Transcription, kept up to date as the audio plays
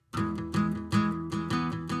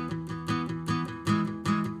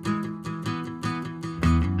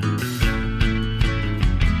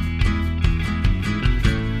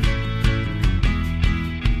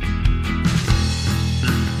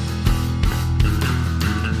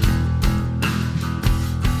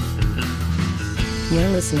You're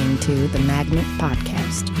listening to the Magnet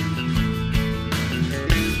Podcast.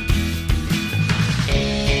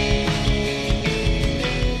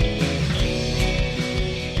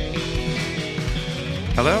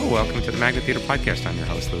 Hello, welcome to the Magnet Theater Podcast. I'm your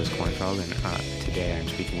host, Louis Kornfeld, and today I'm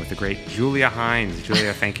speaking with the great Julia Hines.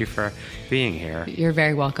 Julia, thank you for being here. You're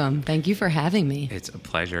very welcome. Thank you for having me. It's a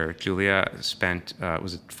pleasure. Julia spent,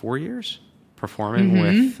 was it 4 years? Performing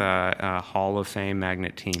with Hall of Fame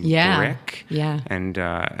Magnet team Brick. Yeah. And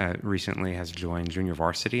recently has joined Junior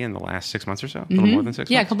Varsity in the last 6 months or so. A little more than 6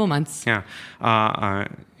 months? Yeah, a couple months. Yeah.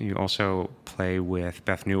 You also play with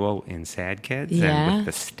Beth Newell in Sad Kids and with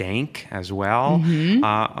The Stank as well.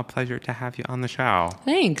 A pleasure to have you on the show.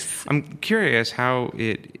 Thanks. I'm curious how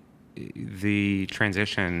the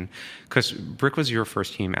transition, because Brick was your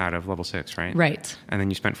first team out of Level 6, right? Right. And then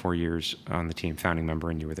you spent 4 years on the team, founding member,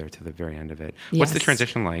 and you were there to the very end of it. Yes. What's the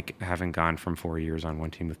transition like, having gone from 4 years on one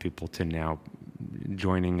team with people to now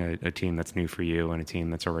joining a team that's new for you and a team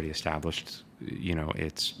that's already established, you know,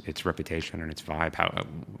 its reputation and its vibe?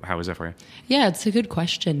 How is that for you? Yeah, it's a good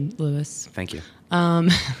question, Louis. Thank you.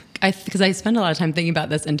 Because I spend a lot of time thinking about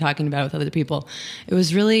this and talking about it with other people. It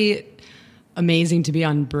was really amazing to be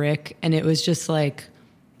on Brick, and it was just like,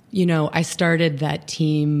 you know, I started that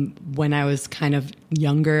team when I was kind of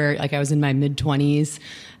younger, like I was in my mid-20s,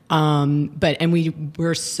 and we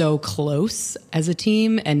were so close as a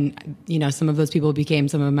team, and you know, some of those people became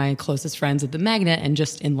some of my closest friends at the Magnet and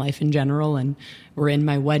just in life in general, and were in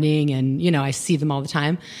my wedding, and you know, I see them all the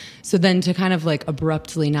time. So then to kind of like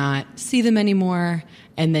abruptly not see them anymore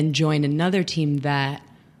and then join another team that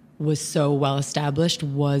was so well established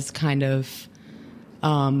was kind of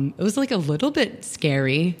it was like a little bit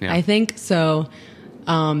scary, I think. So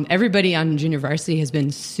everybody on Junior Varsity has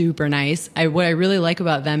been super nice. What I really like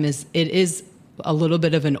about them is it is a little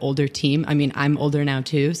bit of an older team. I mean, I'm older now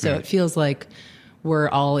too, so it feels like we're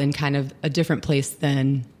all in kind of a different place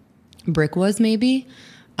than Brick was maybe,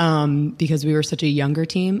 because we were such a younger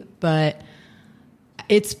team. But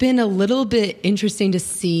it's been a little bit interesting to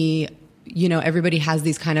see, you know, everybody has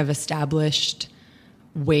these kind of established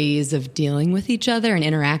ways of dealing with each other and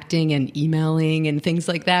interacting and emailing and things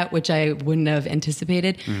like that, which I wouldn't have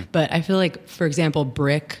anticipated. But I feel like, for example,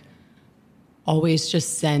 Brick always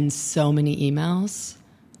just sends so many emails,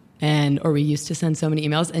 or we used to send so many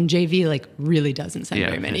emails, and JV like really doesn't send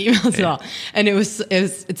very many emails at all. And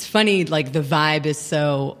it's funny, like the vibe is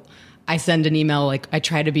so, I send an email, like I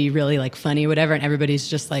try to be really like funny, whatever, and everybody's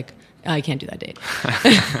just like, I can't do that date.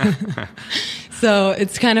 So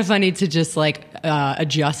it's kind of funny to just like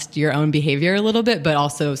adjust your own behavior a little bit, but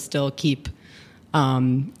also still keep,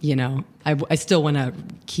 you know, I still want to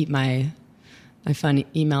keep my fun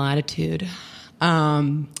email attitude.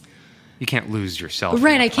 You can't lose yourself.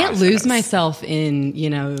 Right. I can't lose myself in, you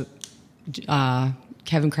know,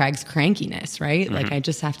 Kevin Craig's crankiness, right? Like I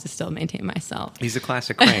just have to still maintain myself. He's a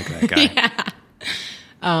classic crank, that guy.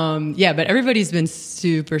 But everybody's been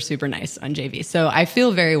super, super nice on JV. So I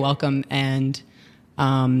feel very welcome, and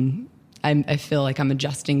I feel like I'm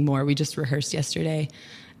adjusting more. We just rehearsed yesterday,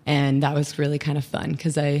 and that was really kind of fun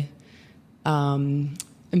because I'm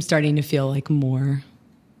starting to feel like more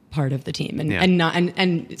part of the team,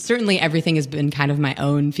 and certainly everything has been kind of my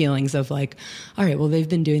own feelings of like, all right, well, they've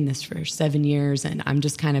been doing this for 7 years, and I'm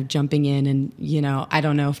just kind of jumping in, and you know, I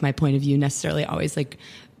don't know if my point of view necessarily always like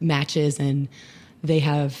matches, and they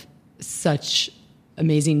have such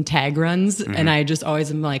amazing tag runs, and I just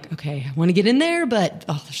always am like, okay, I want to get in there, but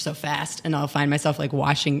they're so fast, and I'll find myself like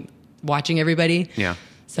watching everybody. Yeah.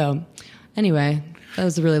 So anyway, that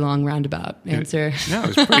was a really long roundabout answer. No,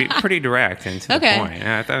 it was pretty direct and to the point.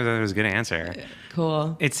 Yeah, I thought that was a good answer.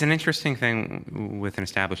 Cool. It's an interesting thing with an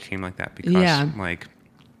established team like that because like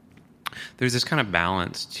there's this kind of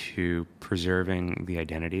balance to preserving the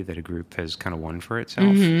identity that a group has kind of won for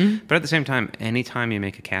itself. But at the same time, anytime you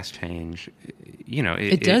make a cast change, you know,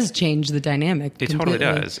 it does change the dynamic. It completely.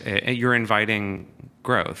 Totally does. You're inviting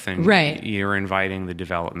growth, and you're inviting the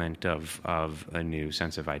development of a new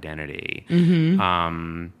sense of identity.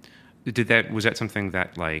 Was that something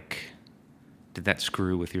that did that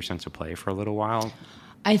screw with your sense of play for a little while?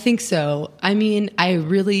 I think so. I mean,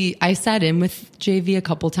 I sat in with JV a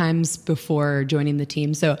couple times before joining the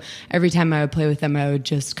team. So every time I would play with them, I would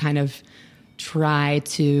just kind of try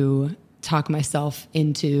to talk myself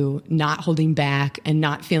into not holding back and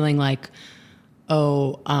not feeling like,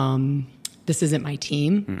 this isn't my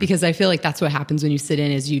team. Because I feel like that's what happens when you sit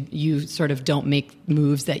in is you sort of don't make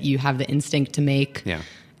moves that you have the instinct to make. Yeah.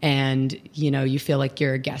 And, you know, you feel like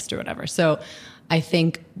you're a guest or whatever. So I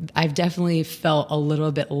think I've definitely felt a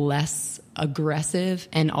little bit less aggressive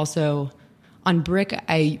and also on Brick,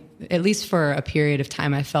 at least for a period of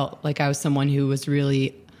time, I felt like I was someone who was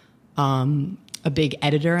really a big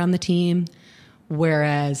editor on the team,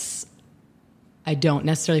 whereas I don't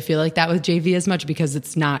necessarily feel like that with JV as much because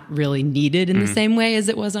it's not really needed in the same way as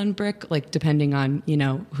it was on Brick, like depending on,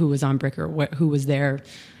 who was on Brick or who was there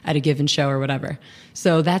at a given show or whatever.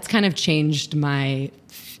 So that's kind of changed my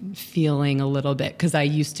feeling a little bit because I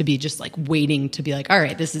used to be just like waiting to be like, all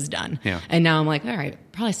right, this is done. Yeah. And now I'm like, all right,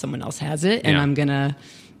 probably someone else has it. And I'm going to,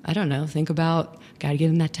 I don't know, think about, got to give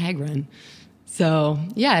him that tag run. So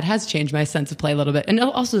yeah, it has changed my sense of play a little bit. And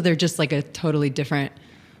also they're just like a totally different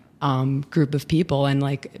group of people, and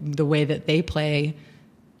like the way that they play,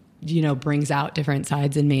 brings out different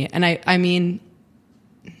sides in me. And I mean,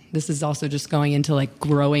 this is also just going into like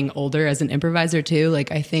growing older as an improviser too.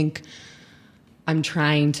 Like I think I'm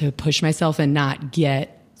trying to push myself and not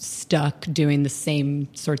get stuck doing the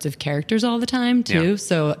same sorts of characters all the time too. Yeah.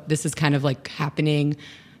 So this is kind of like happening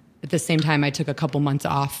at the same time. I took a couple months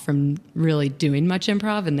off from really doing much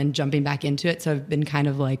improv and then jumping back into it. So I've been kind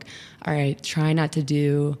of like, all right, try not to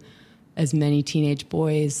do as many teenage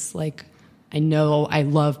boys. Like, I know I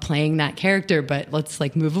love playing that character, but let's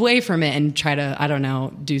like move away from it and try to, I don't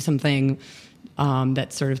know, do something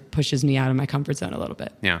that sort of pushes me out of my comfort zone a little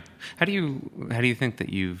bit. Yeah. How do you think that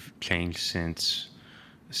you've changed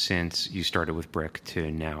since you started with Brick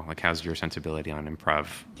to now? Like, how's your sensibility on improv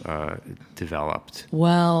developed?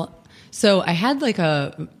 Well, so I had like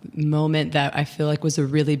a moment that I feel like was a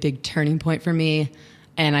really big turning point for me.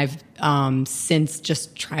 And I've since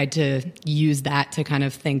just tried to use that to kind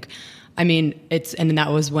of think, I mean, and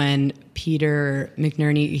that was when Peter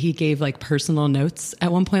McNerney, he gave like personal notes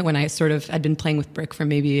at one point when I I'd been playing with Brick for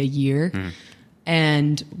maybe a year.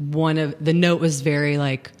 And one of the note was very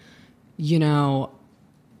like, you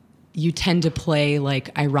tend to play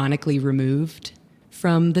like ironically removed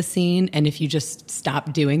from the scene. And if you just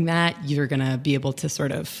stop doing that, you're going to be able to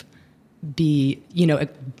sort of be,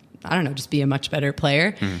 I don't know, just be a much better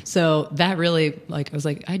player. So that really, like, I was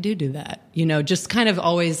like, I do that, just kind of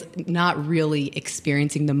always not really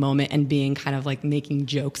experiencing the moment and being kind of like making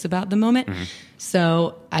jokes about the moment.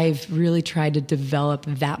 So I've really tried to develop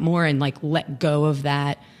that more and like let go of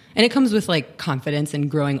that. And it comes with like confidence and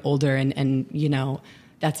growing older and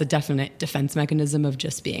that's a definite defense mechanism of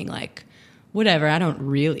just being like, whatever, I don't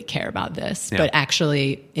really care about this, but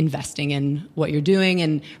actually investing in what you're doing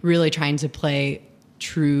and really trying to play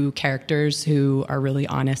true characters who are really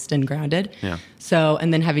honest and grounded. Yeah. So,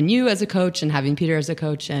 and then having you as a coach and having Peter as a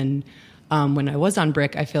coach, and when I was on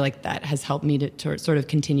Brick, I feel like that has helped me to sort of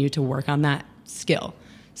continue to work on that skill.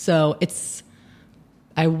 So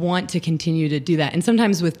I want to continue to do that. And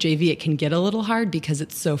sometimes with JV, it can get a little hard because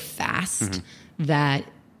it's so fast that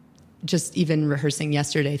just even rehearsing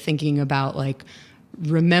yesterday, thinking about like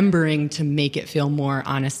remembering to make it feel more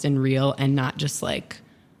honest and real and not just like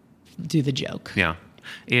do the joke. Yeah.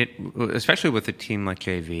 Especially with a team like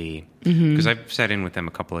JV, because I've sat in with them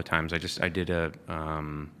a couple of times. I did a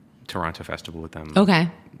Toronto festival with them a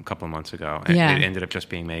couple of months ago. And it ended up just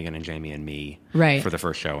being Megan and Jamie and me for the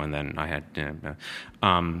first show. And then I had, and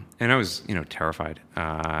I was, terrified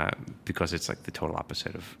because it's like the total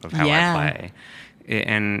opposite of how I play.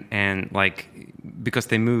 And like, because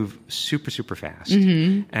they move super, super fast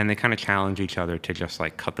and they kind of challenge each other to just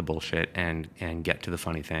like cut the bullshit and get to the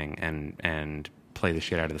funny thing and play the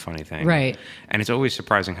shit out of the funny thing. Right. And it's always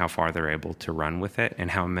surprising how far they're able to run with it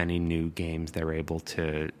and how many new games they're able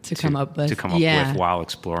to come up with while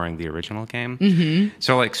exploring the original game.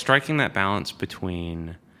 So like striking that balance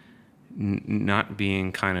between not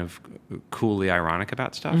being kind of coolly ironic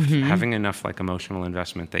about stuff, having enough like emotional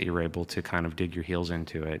investment that you're able to kind of dig your heels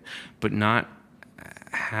into it, but not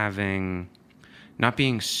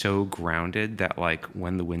being so grounded that like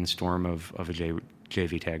when the windstorm of a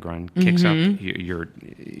JV tag run kicks up,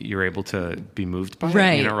 you're able to be moved by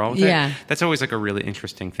it, roll with it. That's always like a really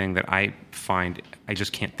interesting thing that I find I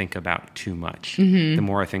just can't think about too much. The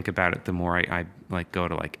more I think about it, the more I like go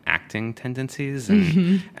to like acting tendencies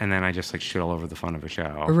and then I just like shit all over the fun of a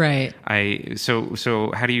show. Right.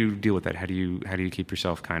 So how do you deal with that? How do you keep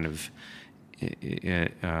yourself kind of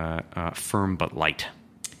firm but light?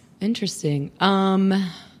 Interesting.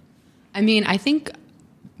 I mean, I think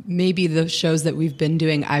maybe the shows that we've been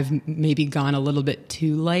doing, I've maybe gone a little bit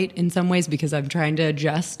too light in some ways because I'm trying to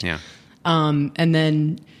adjust. Yeah. And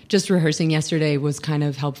then just rehearsing yesterday was kind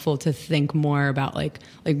of helpful to think more about like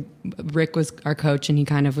Rick was our coach and he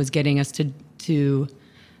kind of was getting us to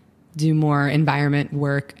do more environment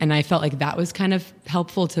work. And I felt like that was kind of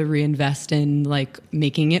helpful to reinvest in like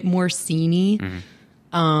making it more sceney.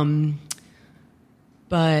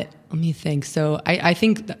 But let me think. So I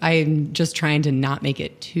think I'm just trying to not make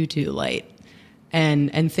it too light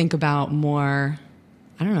and think about more,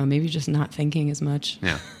 I don't know, maybe just not thinking as much.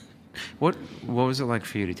 Yeah. What was it like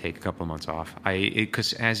for you to take a couple of months off?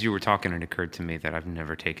 Because as you were talking, it occurred to me that I've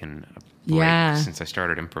never taken a break since I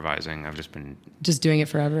started improvising. I've just been doing it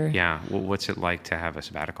forever. Yeah. Well, what's it like to have a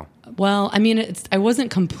sabbatical? Well, I mean, I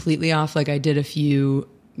wasn't completely off. Like I did a few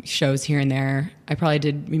shows here and there. I probably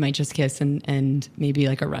did We Might Just Kiss and maybe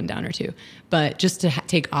like a rundown or two. But just to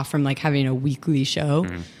take off from like having a weekly show,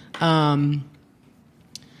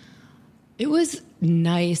 it was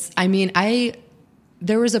nice. I mean,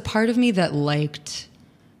 there was a part of me that liked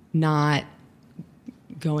not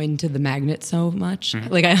going to the Magnet so much.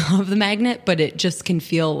 Like I love the Magnet, but it just can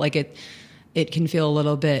feel like it can feel a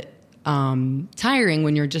little bit tiring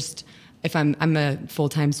when you're just, if I'm a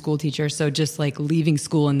full-time school teacher, so just like leaving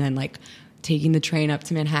school and then like taking the train up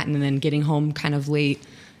to Manhattan and then getting home kind of late,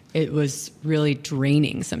 it was really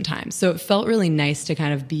draining sometimes. So it felt really nice to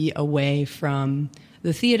kind of be away from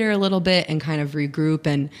the theater a little bit and kind of regroup,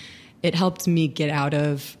 and it helped me get out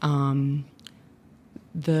of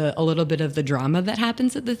a little bit of the drama that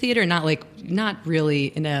happens at the theater. Not really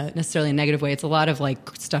in a necessarily a negative way. It's a lot of like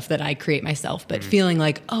stuff that I create myself, but feeling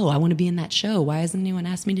like, oh, I want to be in that show. Why hasn't anyone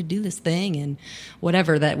asked me to do this thing? And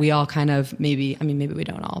whatever, that we all kind of maybe we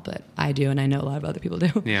don't all, but I do, and I know a lot of other people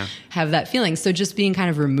do. Yeah. Have that feeling. So just being kind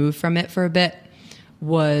of removed from it for a bit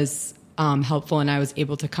was helpful, and I was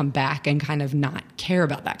able to come back and kind of not care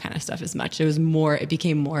about that kind of stuff as much. It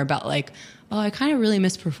became more about like, oh, I kind of really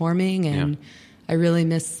miss performing, and I really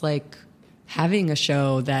miss like having a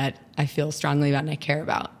show that I feel strongly about and I care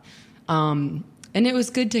about. And it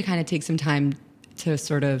was good to kind of take some time to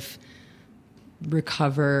sort of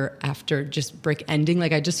recover after just Brick ending.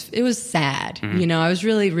 Like it was sad. You know, I was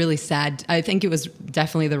really, really sad. I think it was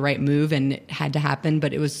definitely the right move and it had to happen,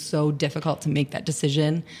 but it was so difficult to make that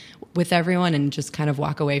decision with everyone and just kind of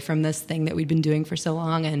walk away from this thing that we'd been doing for so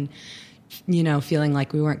long and, you know, feeling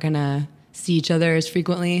like we weren't going to see each other as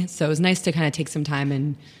frequently. So it was nice to kind of take some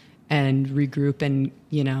time and regroup and,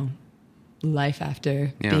 you know, life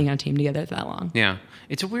after being on team together for that long. Yeah.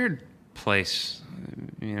 It's a weird place,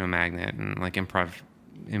 you know, Magnet and like improv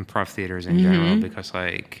theaters in general, because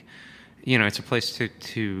like, you know, it's a place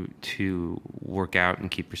to work out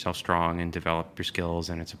and keep yourself strong and develop your skills,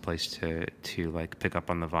 and it's a place to like pick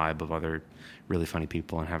up on the vibe of other really funny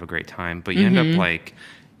people and have a great time. But you end up like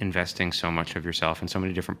investing so much of yourself in so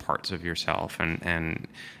many different parts of yourself, and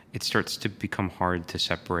it starts to become hard to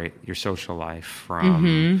separate your social life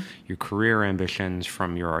from your career ambitions,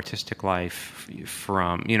 from your artistic life,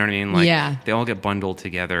 from, you know what I mean? Like they all get bundled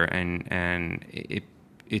together, and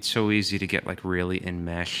it's so easy to get like really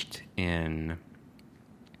enmeshed in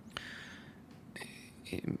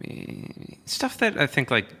stuff that I think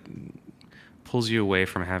like pulls you away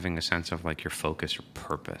from having a sense of like your focus or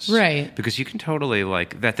purpose. Right. Because you can totally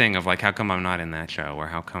like that thing of like, how come I'm not in that show? Or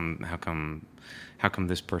how come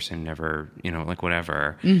this person never, you know, like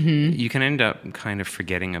whatever. You can end up kind of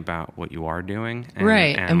forgetting about what you are doing. And,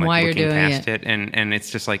 and like why you're doing past it. And it's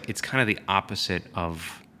just like, it's kind of the opposite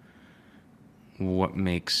of what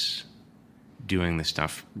makes doing this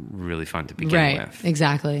stuff really fun to begin with.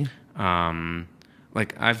 Exactly.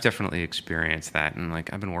 Like I've definitely experienced that, and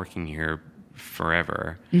like I've been working here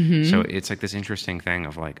forever. So it's like this interesting thing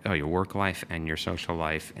of like, oh, your work life and your social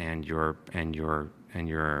life and your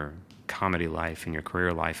comedy life and your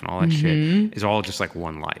career life and all that shit is all just like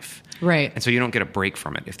one life. Right. And so you don't get a break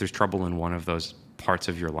from it. If there's trouble in one of those parts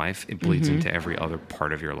of your life, it bleeds into every other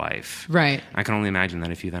part of your life. Right. I can only imagine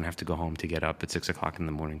that if you then have to go home to get up at 6 o'clock in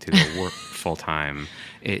the morning to go work full time,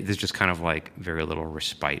 there's just kind of like very little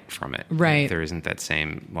respite from it. Right. There isn't that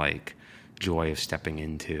same like joy of stepping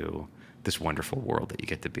into this wonderful world that you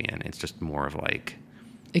get to be in. It's just more of like,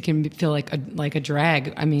 it can feel like a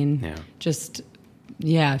drag. I mean, just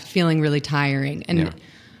feeling really tiring,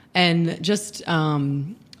 and just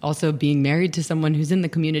also being married to someone who's in the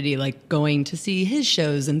community, like going to see his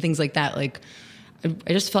shows and things like that. Like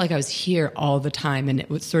I just felt like I was here all the time, and it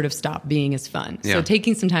would sort of stop being as fun. So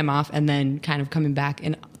taking some time off and then kind of coming back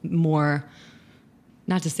in more.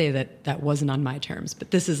 Not to say that wasn't on my terms,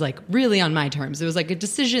 but this is like really on my terms. It was like a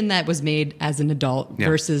decision that was made as an adult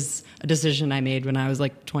versus a decision I made when I was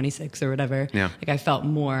like 26 or whatever. Yeah. Like I felt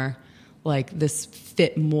more like this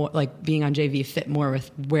fit more, like being on JV fit more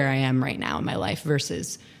with where I am right now in my life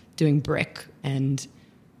versus doing Brick and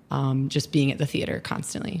just being at the theater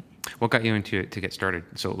constantly. What got you into it to get started?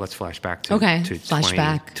 So let's flash back to,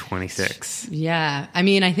 flashback 26. Yeah. I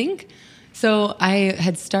mean, I think... So I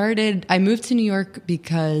moved to New York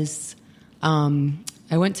because I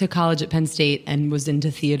I went to college at Penn State and was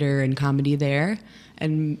into theater and comedy there.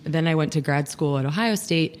 And then I went to grad school at Ohio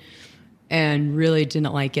State and really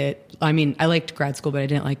didn't like it. I mean, I liked grad school, but I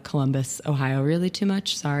didn't like Columbus, Ohio really too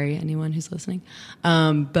much. Sorry, anyone who's listening.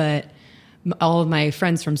 But all of my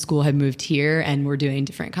friends from school had moved here and were doing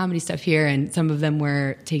different comedy stuff here. And some of them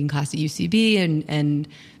were taking class at UCB and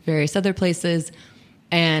various other places.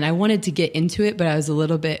 And I wanted to get into it, but I was a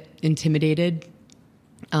little bit intimidated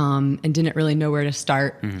and didn't really know where to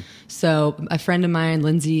start. Mm-hmm. So a friend of mine,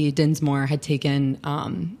 Lindsay Dinsmore, had taken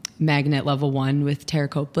Magnet Level 1 with Tara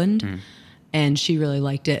Copeland, and she really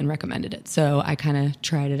liked it and recommended it. So I kind of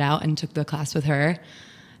tried it out and took the class with her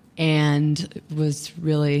and was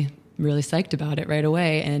really psyched about it right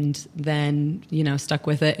away. And then, stuck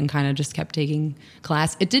with it and kind of just kept taking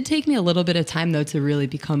class. It did take me a little bit of time, though, to really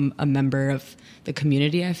become a member of the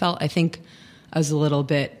community. I think I was a little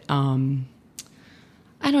bit,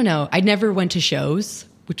 I don't know. I never went to shows,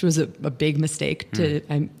 which was a big mistake to,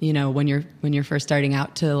 when you're first starting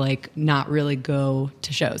out, to like not really go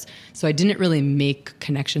to shows. So I didn't really make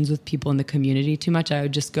connections with people in the community too much. I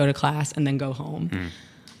would just go to class and then go home.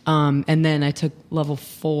 And then I took level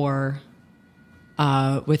 4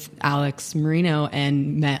 with Alex Marino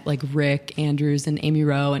and met like Rick Andrews and Amy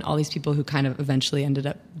Rowe and all these people who kind of eventually ended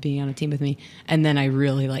up being on a team with me. And then I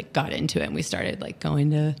really like got into it and we started like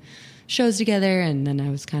going to shows together, and then I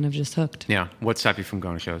was kind of just hooked. Yeah. What stopped you from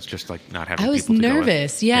going to shows? Just like not having people I was to nervous.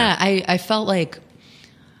 Go with? Yeah. I felt like,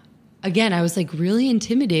 again, I was like really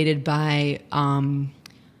intimidated by,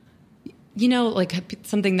 like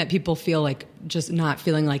something that people feel like just not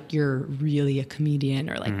feeling like you're really a comedian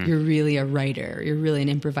or like you're really a writer, or you're really an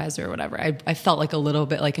improviser or whatever. I felt like a little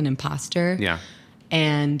bit like an imposter. Yeah.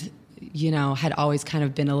 And, had always kind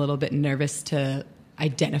of been a little bit nervous to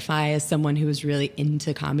identify as someone who was really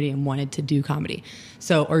into comedy and wanted to do comedy.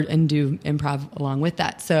 And do improv along with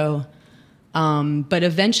that. So, but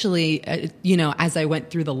eventually, as I went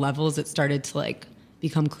through the levels, it started to like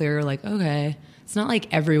become clearer, like, okay, it's not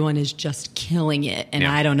like everyone is just killing it and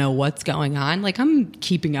I don't know what's going on. Like I'm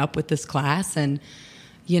keeping up with this class and,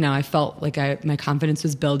 I felt like my confidence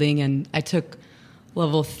was building, and I took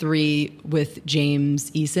level 3 with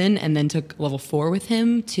James Eason and then took level 4 with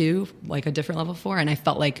him too, like a different level 4. And I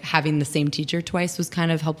felt like having the same teacher twice was kind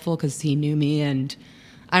of helpful because he knew me, and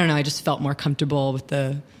I don't know, I just felt more comfortable with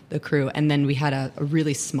the crew. And then we had a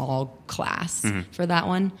really small class for that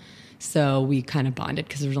one. So we kind of bonded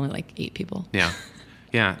because there was only like 8 people. Yeah.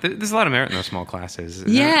 Yeah. There's a lot of merit in those small classes.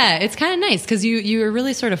 Yeah. It's kind of nice because you are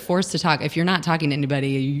really sort of forced to talk. If you're not talking to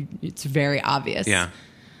anybody, it's very obvious. Yeah.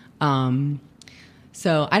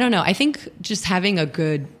 So I don't know. I think just having a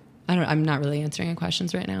good, I'm not really answering your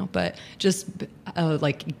questions right now, but just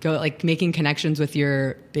making connections with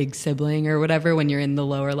your big sibling or whatever when you're in the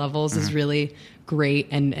lower levels is really great,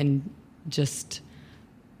 and just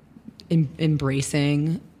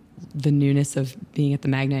embracing the newness of being at the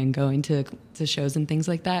Magnet and going to shows and things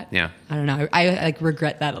like that. Yeah. I don't know. I like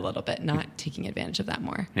regret that a little bit, not taking advantage of that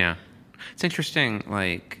more. Yeah. It's interesting,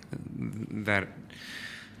 like that,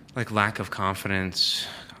 like lack of confidence.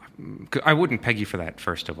 I wouldn't peg you for that,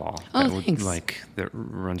 first of all. Oh, thanks. That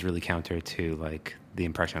runs really counter to like the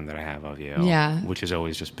impression that I have of you. Yeah. Which has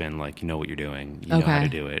always just been like, you know what you're doing. You know how to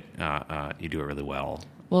do it. You do it really well.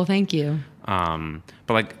 Well, thank you. But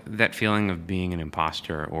like that feeling of being an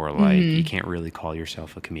imposter, or like you can't really call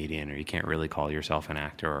yourself a comedian, or you can't really call yourself an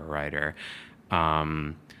actor or a writer.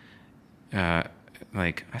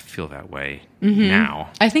 Like I feel that way now.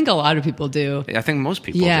 I think a lot of people do. I think most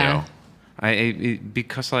people do.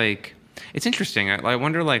 Because like it's interesting. I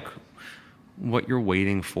wonder like what you're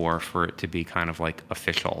waiting for it to be kind of like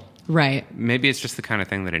official. Right. Maybe it's just the kind of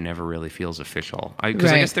thing that it never really feels official.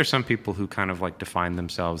 Because I guess there's some people who kind of like define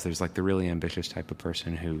themselves. There's like the really ambitious type of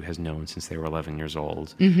person who has known since they were 11 years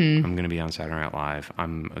old. I'm going to be on Saturday Night Live.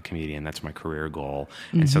 I'm a comedian. That's my career goal.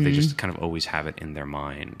 And so they just kind of always have it in their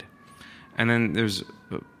mind. And then there's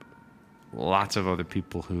lots of other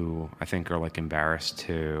people who I think are like embarrassed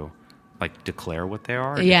to like declare what they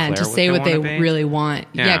are. Yeah, and to say what they really want.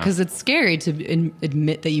 Yeah, because it's scary to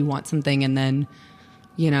admit that you want something, and then,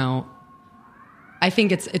 I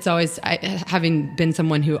think it's always, having been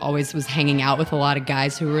someone who always was hanging out with a lot of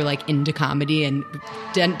guys who were like into comedy and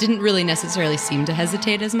didn't really necessarily seem to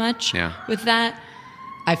hesitate as much with that.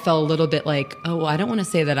 I felt a little bit like, oh, well, I don't want to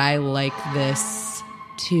say that I like this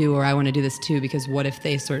too, or I want to do this too, because what if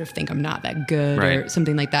they sort of think I'm not that good or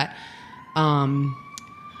something like that.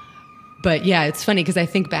 But yeah, it's funny because I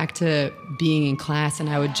think back to being in class and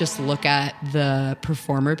I would just look at the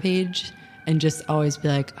performer page and just always be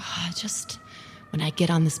like, just when I get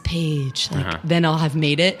on this page, like then I'll have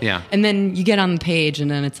made it. Yeah. And then you get on the page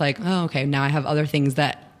and then it's like, oh, okay, now I have other things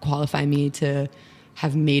that qualify me to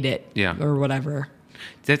have made it or whatever.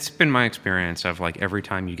 That's been my experience of like every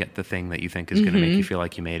time you get the thing that you think is going to make you feel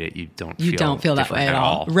like you made it, you don't feel that way at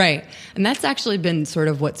all. Right. And that's actually been sort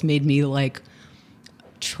of what's made me like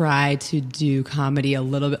try to do comedy a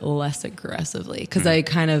little bit less aggressively because I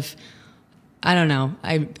kind of, I don't know,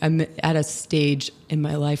 I'm at a stage in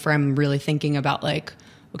my life where I'm really thinking about like,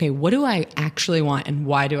 okay, what do I actually want and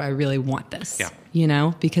why do I really want this? Yeah. You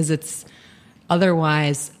know, because it's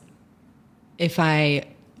otherwise if I,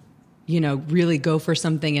 really go for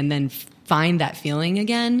something and then find that feeling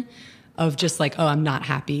again of just like, oh, I'm not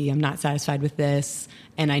happy. I'm not satisfied with this.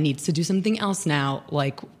 And I need to do something else now.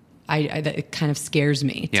 Like it kind of scares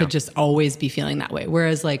me to just always be feeling that way.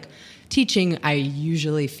 Whereas like teaching, I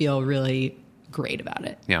usually feel really great about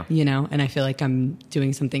it. Yeah. And I feel like I'm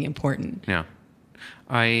doing something important. Yeah.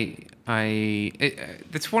 It's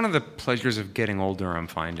one of the pleasures of getting older, I'm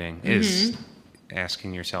finding, is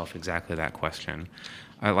asking yourself exactly that question.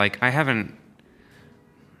 I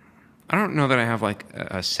don't know that I have like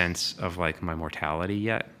a sense of like my mortality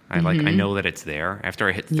yet. I know that it's there. After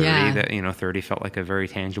I hit 30, that 30 felt like a very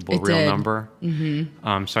tangible, real number.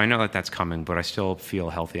 So I know that that's coming, but I still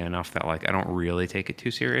feel healthy enough that like I don't really take it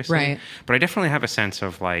too seriously. Right. But I definitely have a sense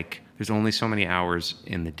of like there's only so many hours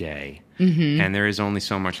in the day, and there is only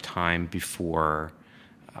so much time before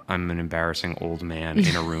I'm an embarrassing old man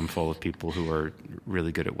in a room full of people who are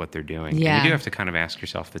really good at what they're doing. Yeah. And you do have to kind of ask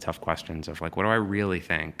yourself the tough questions of like, what do I really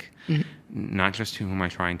think? Not just who am I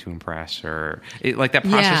trying to impress, or like that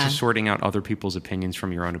process of sorting out other people's opinions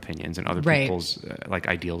from your own opinions and other people's like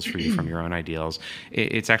ideals for you from your own ideals.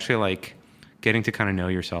 It's actually like getting to kind of know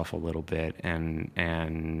yourself a little bit and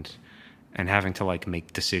having to like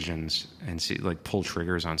make decisions and see, like pull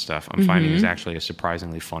triggers on stuff. I'm finding is actually a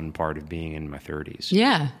surprisingly fun part of being in my 30s.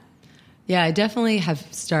 Yeah. Yeah. I definitely have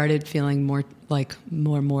started feeling more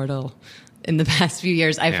mortal in the past few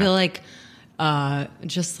years. I feel like,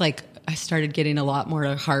 just like I started getting a lot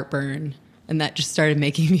more heartburn, and that just started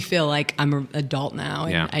making me feel like I'm an adult now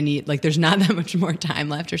and I need, like, there's not that much more time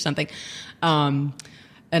left or something. And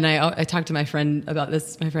I talked to my friend about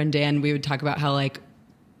this, my friend Dan. We would talk about how like,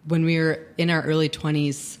 when we were in our early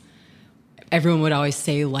 20s, everyone would always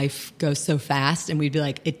say life goes so fast, and we'd be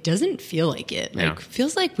like, it doesn't feel like it. Like,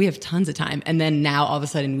 feels like we have tons of time. And then now all of a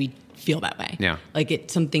sudden we feel that way. Yeah. Like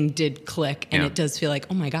something did click, and it does feel like,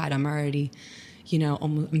 oh my God, I'm already,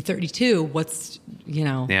 I'm 32. What's,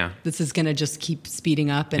 this is going to just keep speeding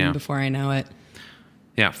up, and before I know it.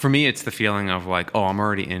 Yeah, for me, it's the feeling of like, oh, I'm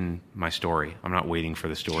already in my story. I'm not waiting for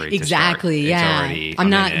the story exactly, to start. I'm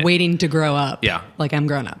not waiting to grow up. Yeah. Like I'm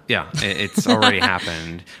grown up. Yeah, it's already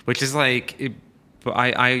happened, which is like,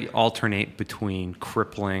 I alternate between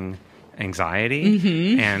crippling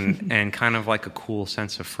anxiety and kind of like a cool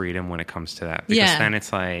sense of freedom when it comes to that. Because then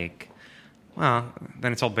it's like, well,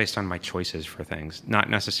 then it's all based on my choices for things. Not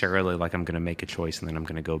necessarily like I'm going to make a choice and then I'm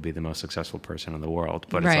going to go be the most successful person in the world.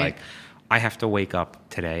 But it's like, I have to wake up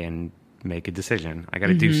today and make a decision. I got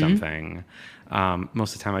to do something.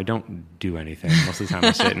 Most of the time I don't do anything. Most of the time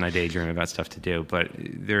I sit and I daydream about stuff to do. But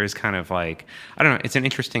there is kind of like, I don't know, it's an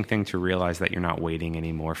interesting thing to realize that you're not waiting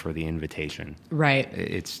anymore for the invitation. Right.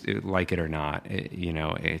 It's like it or not,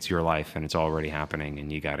 it's your life and it's already happening,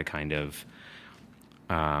 and you got to kind of,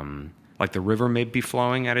 like the river may be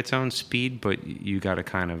flowing at its own speed, but you got to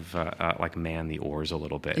kind of like man the oars a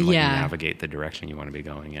little bit and like navigate the direction you want to be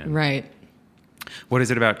going in. Right. What is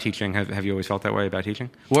it about teaching? Have you always felt that way about teaching?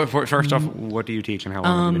 First off, what do you teach and how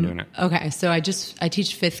long have you been doing it? Okay, so I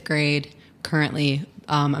teach 5th grade currently.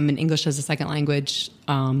 I'm an English as a second language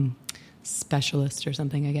specialist or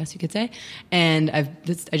something, I guess you could say. And I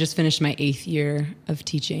just finished my 8th year of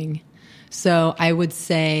teaching. So I would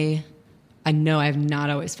say, I know I've not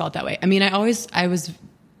always felt that way. I mean, I would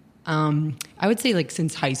say like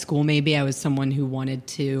since high school, maybe I was someone who wanted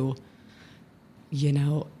to,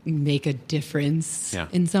 make a difference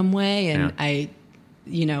in some way. And I,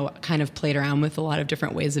 kind of played around with a lot of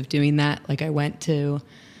different ways of doing that. Like I went to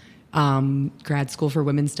grad school for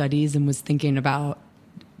women's studies and was thinking about,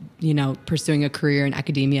 pursuing a career in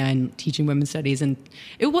academia and teaching women's studies. And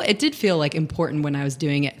it did feel like important when I was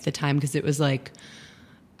doing it at the time, because it was like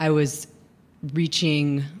I was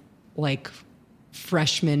reaching like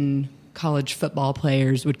freshman college football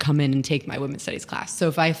players would come in and take my women's studies class. So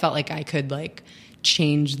if I felt like I could like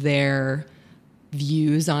change their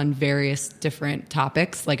views on various different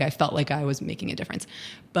topics, like I felt like I was making a difference.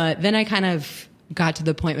 But then I kind of got to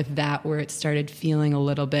the point with that where it started feeling a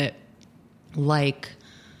little bit like,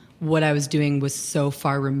 what I was doing was so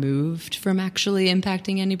far removed from actually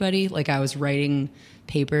impacting anybody. Like I was writing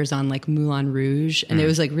papers on like Moulin Rouge, and it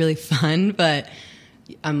was like really fun, but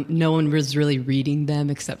no one was really reading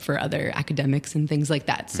them except for other academics and things like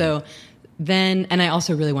that. So then, and I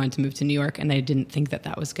also really wanted to move to New York, and I didn't think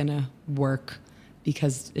that was going to work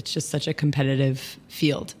because it's just such a competitive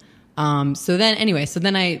field. So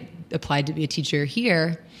then I applied to be a teacher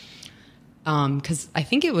here. Because I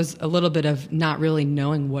think it was a little bit of not really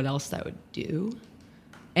knowing what else I would do.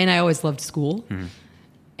 And I always loved school.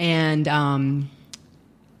 And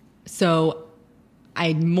so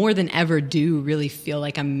I more than ever do really feel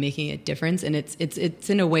like I'm making a difference. And it's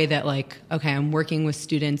in a way that like, okay, I'm working with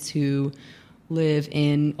students who live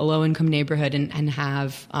in a low-income neighborhood and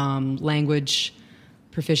have language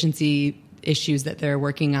proficiency issues that they're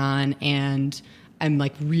working on, and I'm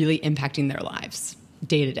like really impacting their lives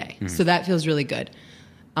day to day. So that feels really good.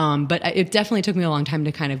 But it definitely took me a long time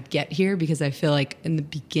to kind of get here, because I feel like in the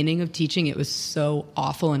beginning of teaching, it was so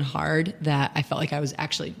awful and hard that I felt like I was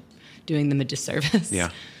actually doing them a disservice. Yeah.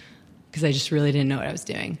 Because I just really didn't know what I was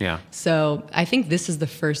doing. Yeah. So I think this is the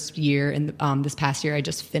first year, and this past year I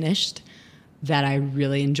just finished, that I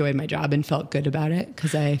really enjoyed my job and felt good about it,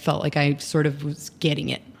 because I felt like I sort of was getting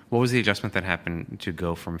it. What was the adjustment that happened to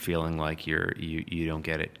go from feeling like you don't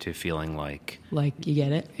get it to feeling like you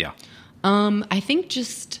get it? Yeah. I think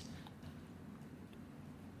that's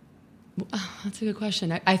a good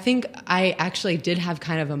question. I think I actually did have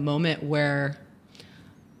kind of a moment where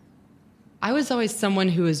I was always someone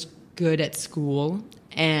who was good at school,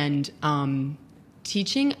 and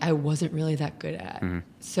teaching I wasn't really that good at.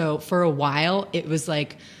 So for a while it was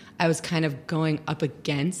like I was kind of going up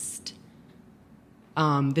against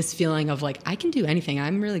this feeling of like, I can do anything,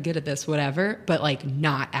 I'm really good at this, whatever, but like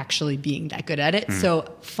not actually being that good at it.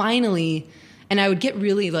 So finally, and I would get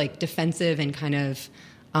really like defensive and kind of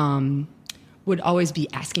would always be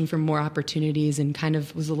asking for more opportunities, and kind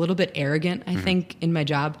of was a little bit arrogant, I think, in my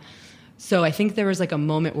job. So I think there was like a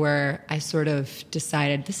moment where I sort of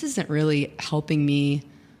decided, this isn't really helping me.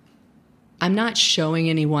 I'm not showing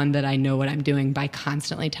anyone that I know what I'm doing by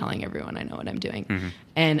constantly telling everyone I know what I'm doing.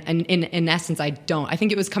 And in essence, I don't. I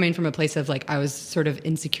think it was coming from a place of like, I was sort of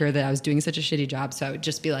insecure that I was doing such a shitty job. So I would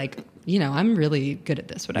just be like, I'm really good at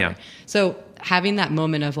this, whatever. Yeah. So having that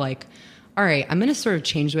moment of like, all right, I'm going to sort of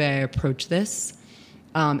change the way I approach this.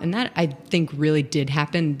 And that I think really did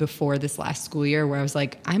happen before this last school year, where I was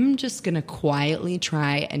like, I'm just going to quietly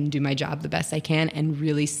try and do my job the best I can, and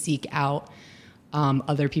really seek out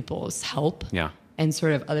other people's help and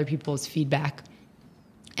sort of other people's feedback.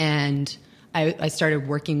 And I started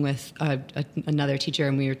working with another teacher,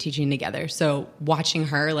 and we were teaching together. So watching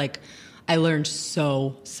her, like, I learned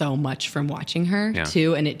so much from watching her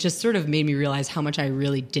too. And it just sort of made me realize how much I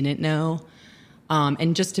really didn't know.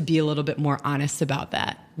 And just to be a little bit more honest about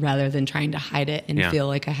that, rather than trying to hide it and feel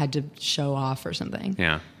like I had to show off or something.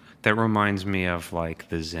 Yeah. That reminds me of like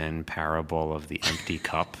the Zen parable of the empty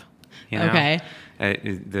cup. Okay. I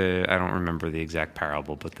don't remember the exact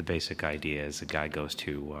parable, but the basic idea is a guy goes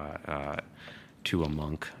to a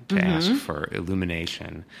monk to ask for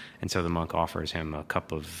illumination, and so the monk offers him a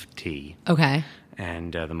cup of tea. Okay.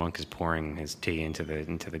 And the monk is pouring his tea into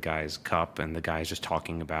the guy's cup, and the guy's just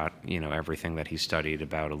talking about everything that he studied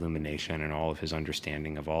about illumination and all of his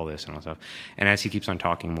understanding of all this and all stuff. And as he keeps on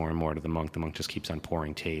talking more and more to the monk just keeps on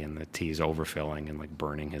pouring tea, and the tea is overfilling and like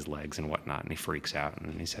burning his legs and whatnot. And he freaks out,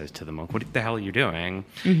 and he says to the monk, "What the hell are you doing?"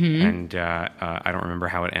 And I don't remember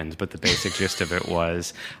how it ends, but the basic gist of it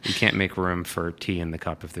was, you can't make room for tea in the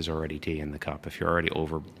cup if there's already tea in the cup. If you're already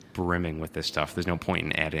over brimming with this stuff, there's no point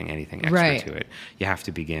in adding anything extra to it. You have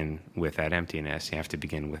to begin with that emptiness. You have to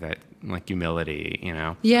begin with that like humility,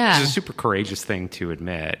 Yeah. It's a super courageous thing to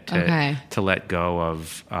admit, to let go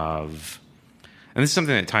of, and this is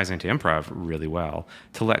something that ties into improv really well,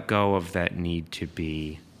 to let go of that need to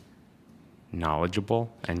be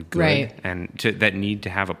knowledgeable and good, and that need to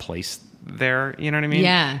have a place there, you know what I mean?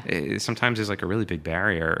 Yeah. Sometimes there's like a really big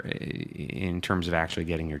barrier in terms of actually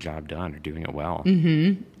getting your job done or doing it well.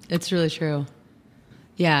 It's really true.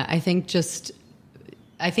 Yeah, I think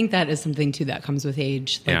that is something too that comes with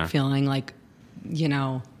age, like feeling like,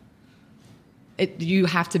 you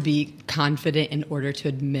have to be confident in order to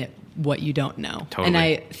admit what you don't know. Totally. And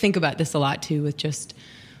I think about this a lot too with just,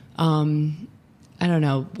 I don't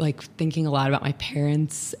know, like thinking a lot about my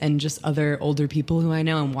parents and just other older people who I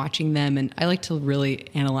know and watching them. And I like to really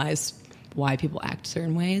analyze why people act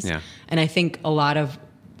certain ways. Yeah. And I think a lot of,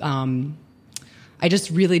 I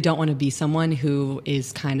just really don't want to be someone who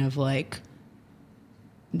is kind of like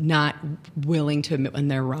not willing to admit when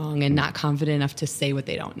they're wrong and not confident enough to say what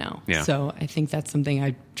they don't know. Yeah. So I think that's something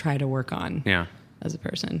I try to work on Yeah. as a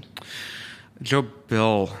person. Joe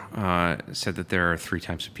Bill said that there are 3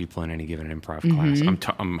 types of people in any given improv class.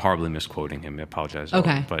 I'm horribly misquoting him. I apologize.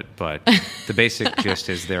 Okay. But the basic gist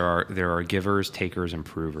is there are givers, takers, and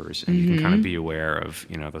provers, and you can kind of be aware of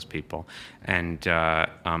those people. And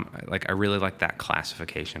I really like that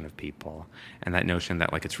classification of people and that notion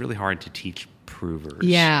that it's really hard to teach provers.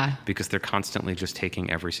 Yeah. Because they're constantly just taking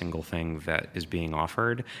every single thing that is being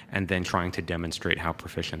offered and then trying to demonstrate how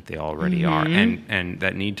proficient they already are. And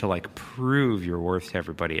that need to prove your worth to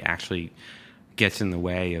everybody actually gets in the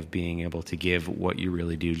way of being able to give what you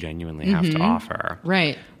really do genuinely have to offer.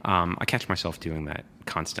 Right. I catch myself doing that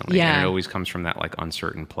constantly. Yeah. And it always comes from that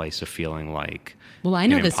uncertain place of feeling like well, I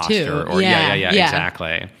know an this imposter too. Or yeah.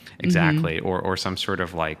 Exactly. Or some sort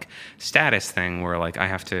of status thing where I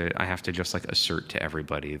have to just assert to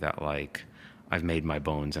everybody that I've made my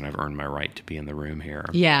bones and I've earned my right to be in the room here.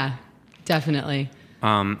 Yeah, definitely.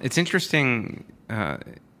 It's interesting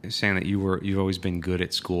saying that you've always been good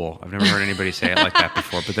at school. I've never heard anybody say it like that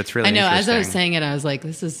before, but that's really I know. interesting. As I was saying it, I was like,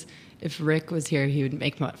 this is. If Rick was here, he would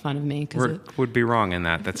make fun of me. Rick would be wrong in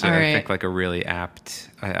that. That's, I think, a really apt...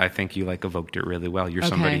 I think you, evoked it really well. You're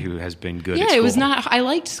somebody who has been good at school. Yeah, it was not... I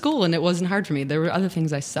liked school, and it wasn't hard for me. There were other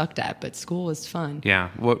things I sucked at, but school was fun. Yeah.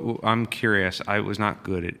 I'm curious. I was not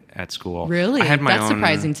good at school. Really? I had my That's own,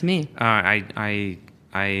 surprising to me.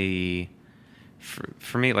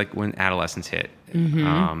 For me, when adolescence hit, and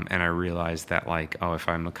I realized that, if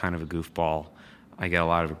I'm a kind of a goofball... I get a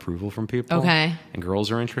lot of approval from people. Okay. And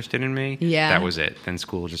girls are interested in me. Yeah. That was it. Then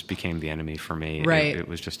school just became the enemy for me. Right. It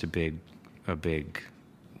was just a big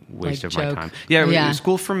waste of joke. my time. Yeah.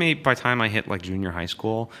 School for me, by the time I hit junior high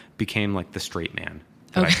school, became the straight man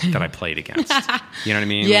that I played against. You know what I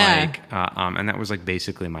mean? Yeah. And that was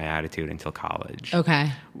basically my attitude until college.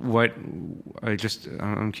 Okay.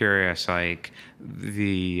 I'm curious, well,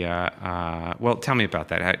 tell me about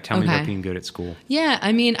that. Tell me about being good at school. Yeah,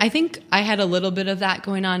 I mean, I think I had a little bit of that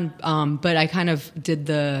going on, but I kind of did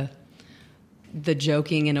the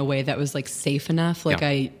joking in a way that was safe enough.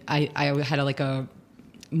 I had a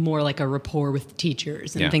more a rapport with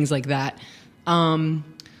teachers and things like that.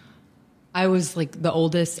 I was the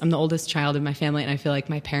oldest. I'm the oldest child in my family, and I feel like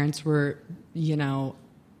my parents were,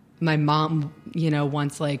 my mom,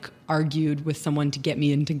 once argued with someone to get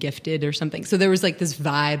me into gifted or something. So there was this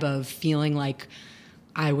vibe of feeling like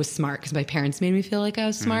I was smart because my parents made me feel like I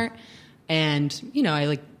was smart. And,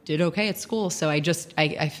 I did okay at school. So I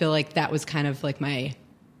feel like that was kind of my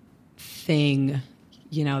thing,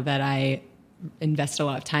 that I invested a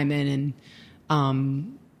lot of time in.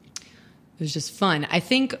 And, it was just fun. I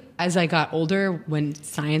think as I got older, when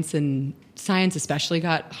science especially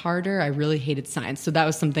got harder, I really hated science. So that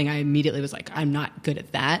was something I immediately was I'm not good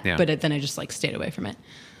at that. Yeah. But then I just stayed away from it.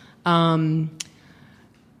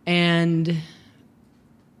 And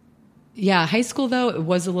yeah, high school though, it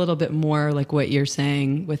was a little bit more what you're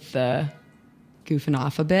saying with the goofing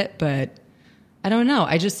off a bit, but I don't know.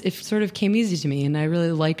 It sort of came easy to me, and I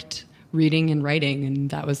really liked reading and writing, and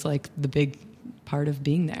that was the big part of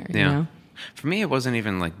being there. Yeah. You know? For me, it wasn't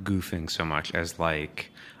even goofing so much as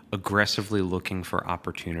aggressively looking for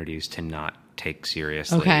opportunities to not take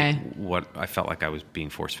seriously what I felt like I was being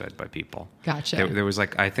force-fed by people. Gotcha. There was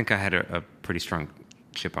I think I had a pretty strong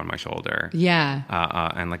chip on my shoulder. Yeah.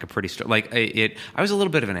 And a pretty I was a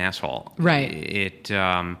little bit of an asshole. Right.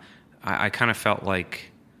 I kind of felt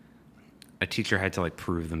like a teacher had to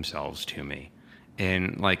prove themselves to me.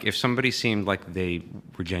 And if somebody seemed like they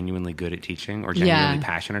were genuinely good at teaching or genuinely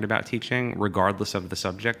passionate about teaching, regardless of the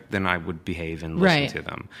subject, then I would behave and listen to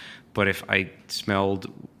them. But if I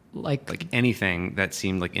smelled like anything that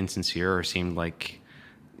seemed insincere or seemed like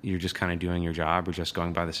you're just kind of doing your job or just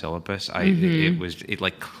going by the syllabus,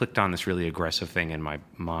 it clicked on this really aggressive thing in my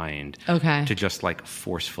mind to just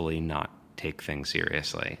forcefully not take things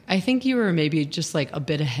seriously. I think you were maybe just a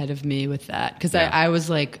bit ahead of me with that, because I was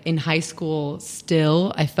in high school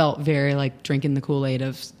still. I felt very drinking the Kool-Aid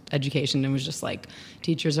of education and was just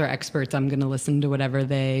teachers are experts. I'm going to listen to whatever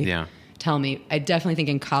they tell me. I definitely think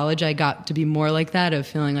in college I got to be more like that, of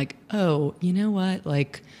feeling oh, you know what?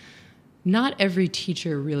 Not every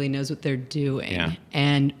teacher really knows what they're doing,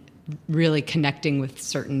 and really connecting with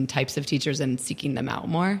certain types of teachers and seeking them out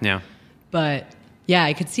more. Yeah. But yeah,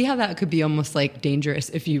 I could see how that could be almost dangerous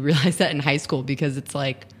if you realize that in high school, because it's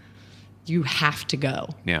you have to go.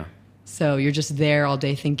 Yeah. So you're just there all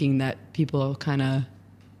day thinking that people kind of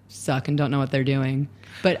suck and don't know what they're doing.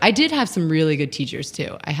 But I did have some really good teachers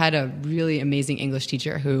too. I had a really amazing English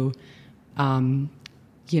teacher who, I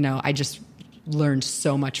just learned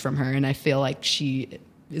so much from her, and I feel like she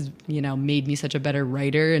is, made me such a better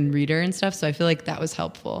writer and reader and stuff. So I feel like that was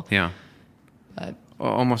helpful. Yeah. But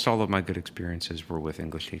almost all of my good experiences were with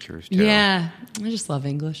English teachers too. Yeah, I just love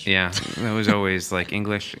English. Yeah, it was always like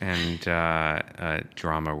English and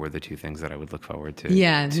drama were the two things that I would look forward to.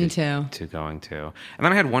 Yeah, me too. To going to. And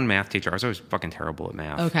then I had one math teacher. I was always fucking terrible at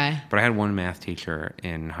math. Okay. But I had one math teacher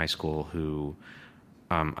in high school who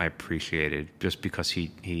I appreciated just because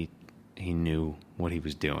he knew what he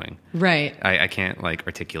was doing. Right. I can't like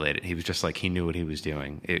articulate it. He was just like, he knew what he was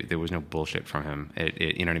doing. There was no bullshit from him.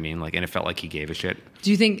 You know what I mean? Like, and it felt like he gave a shit.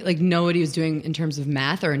 Do you think like know what he was doing in terms of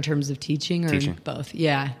math or in terms of teaching or Teaching. both?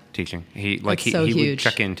 Yeah. Teaching. He would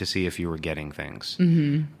check in to see if you were getting things.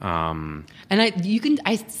 Mm-hmm. And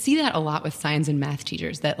I see that a lot with science and math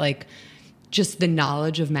teachers, that like just the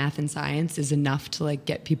knowledge of math and science is enough to like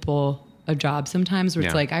get people a job sometimes, where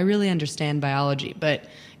it's like, I really understand biology, but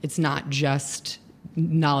it's not just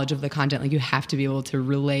knowledge of the content. Like you have to be able to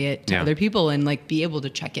relay it to other people and like be able to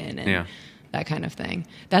check in and that kind of thing.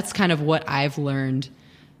 That's kind of what I've learned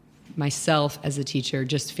myself as a teacher,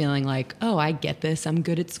 just feeling like, oh, I get this. I'm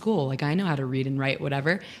good at school. Like I know how to read and write,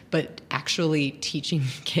 whatever. But actually teaching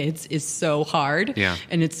kids is so hard. Yeah.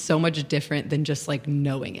 And it's so much different than just like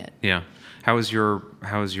knowing it. Yeah. How is your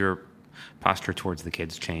posture towards the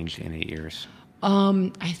kids changed in 8 years?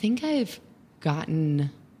 I think I've gotten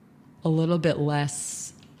a little bit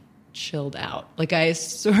less chilled out. Like I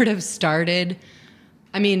sort of started,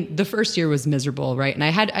 I mean, the first year was miserable, right? And I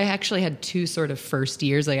actually had two sort of first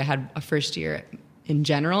years. Like I had a first year in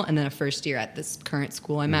general and then a first year at this current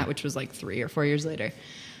school I'm at, which was like 3 or 4 years later.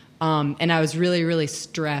 And I was really, really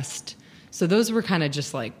stressed. So those were kind of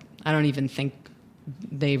just like, I don't even think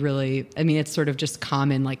they really, I mean, it's sort of just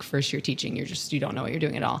common, like first year teaching, you don't know what you're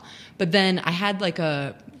doing at all. But then I had like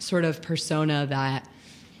a sort of persona that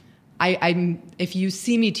if you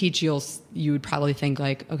see me teach, you would probably think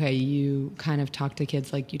like, okay, you kind of talk to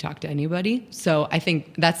kids like you talk to anybody. So I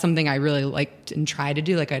think that's something I really like and try to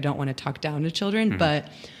do. Like I don't want to talk down to children, but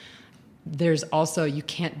there's also, you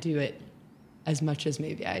can't do it as much as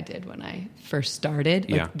maybe I did when I first started.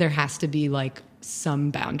 Like there has to be like some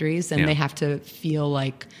boundaries, and they have to feel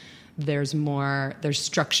like there's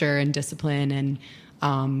structure and discipline, and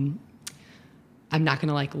I'm not going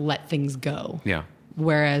to like let things go. Yeah.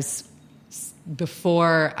 Whereas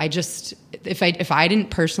before, if I didn't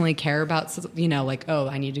personally care about, like, oh,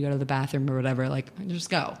 I need to go to the bathroom or whatever, like I just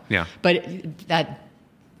go. Yeah. But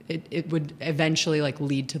it would eventually like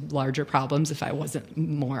lead to larger problems if I wasn't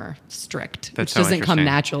more strict, which doesn't come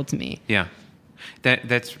natural to me. Yeah.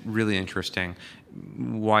 That's really interesting.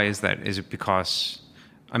 Why is that? Is it because,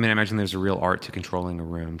 I mean, I imagine there's a real art to controlling a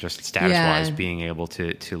room, just status-wise, being able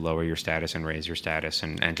to lower your status and raise your status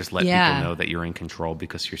and just let people know that you're in control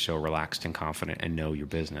because you're so relaxed and confident and know your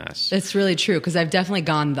business. It's really true, because I've definitely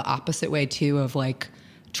gone the opposite way, too, of like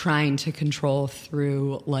trying to control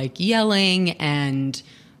through like yelling and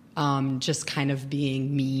just kind of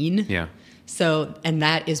being mean. Yeah. So, and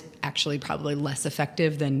that is actually probably less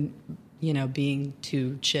effective than, being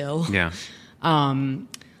too chill. Yeah.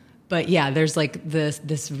 But yeah, there's like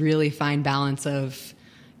this really fine balance of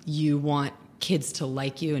you want kids to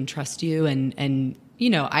like you and trust you. And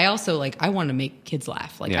I also I want to make kids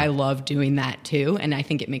laugh. Like I love doing that too. And I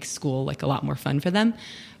think it makes school like a lot more fun for them.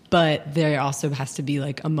 But there also has to be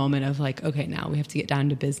like a moment of like, okay, now we have to get down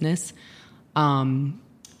to business.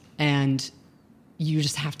 And you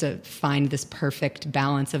just have to find this perfect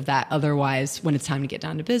balance of that. Otherwise, when it's time to get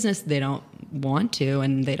down to business, they don't want to,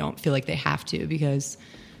 and they don't feel like they have to, because,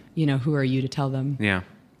 who are you to tell them? Yeah.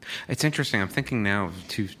 It's interesting. I'm thinking now of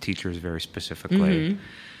two teachers very specifically.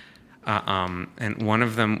 Mm-hmm. And one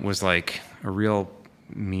of them was like a real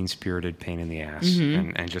mean-spirited pain in the ass,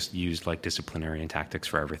 and just used like disciplinarian tactics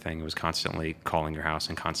for everything. It was constantly calling your house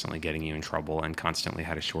and constantly getting you in trouble and constantly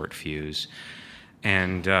had a short fuse.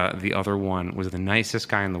 And the other one was the nicest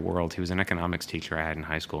guy in the world. He was an economics teacher I had in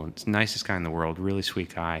high school. It's the nicest guy in the world, really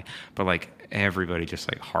sweet guy. But like everybody just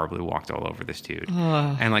like horribly walked all over this dude.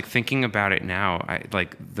 And like thinking about it now,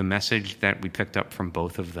 the message that we picked up from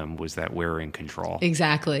both of them was that we're in control.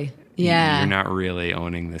 Exactly. Yeah. You're not really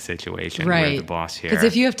owning the situation. Right. We're the boss here. Because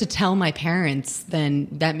if you have to tell my parents, then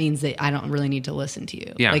that means that I don't really need to listen to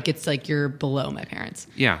you. Yeah. Like it's like you're below my parents.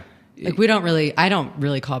 Yeah. Like I don't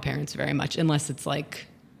really call parents very much unless it's like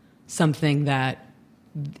something that,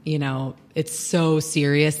 it's so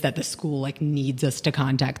serious that the school like needs us to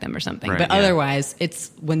contact them or something. Right, but otherwise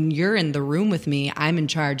it's when you're in the room with me, I'm in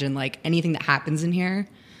charge, and like anything that happens in here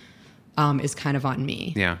is kind of on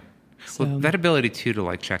me. Yeah. So. Well, that ability too, to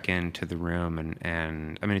like check into the room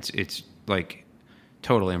and I mean, it's like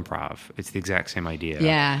total improv. It's the exact same idea.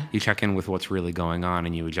 Yeah. You check in with what's really going on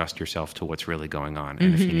and you adjust yourself to what's really going on.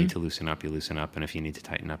 And if you need to loosen up, you loosen up. And if you need to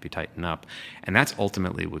tighten up, you tighten up. And that's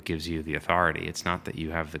ultimately what gives you the authority. It's not that you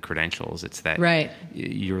have the credentials. It's that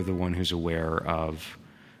you're the one who's aware of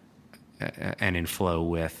and in flow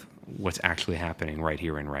with what's actually happening right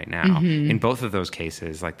here and right now. In both of those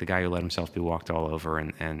cases, like the guy who let himself be walked all over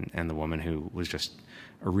and the woman who was just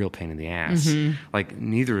a real pain in the ass, like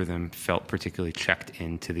neither of them felt particularly checked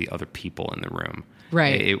into the other people in the room.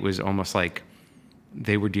 Right. It was almost like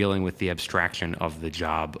they were dealing with the abstraction of the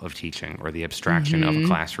job of teaching or the abstraction of a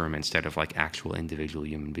classroom instead of like actual individual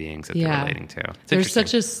human beings that they're relating to. There's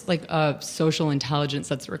such a social intelligence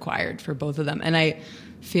that's required for both of them. And I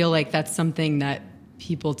feel like that's something that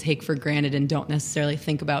people take for granted and don't necessarily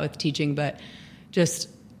think about with teaching, but just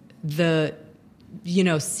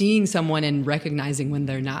seeing someone and recognizing when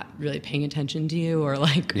they're not really paying attention to you or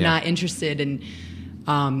not interested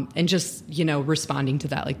and just, responding to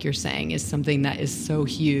that, like you're saying, is something that is so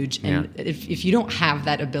huge. And if you don't have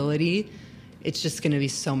that ability, it's just going to be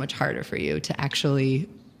so much harder for you to actually,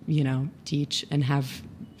 teach and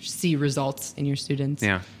see results in your students.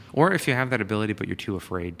 Yeah. Or if you have that ability, but you're too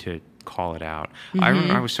afraid to call it out. I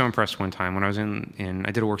remember I was so impressed one time when I was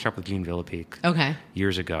I did a workshop with Jean Villepique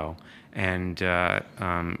years ago. And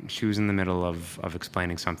she was in the middle of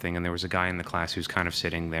explaining something, and there was a guy in the class who's kind of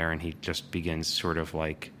sitting there, and he just begins sort of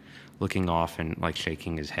like looking off and like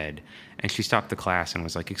shaking his head. And she stopped the class and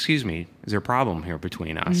was like, "Excuse me, is there a problem here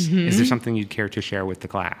between us? Is there something you'd care to share with the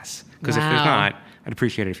class? Because if there's not, I'd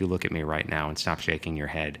appreciate it if you look at me right now and stop shaking your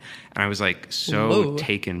head." And I was like so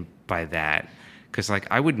taken by that. Because like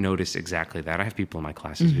I would notice exactly that. I have people in my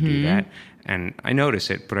classes who do that, and I notice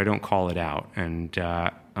it, but I don't call it out. And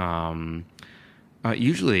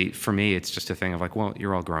usually for me, it's just a thing of like, well,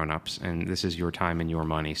 you're all grown-ups, and this is your time and your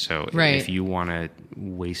money. So if you want to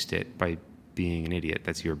waste it by being an idiot,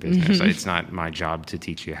 that's your business. It's not my job to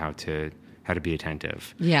teach you how to be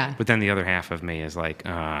attentive. Yeah. But then the other half of me is like,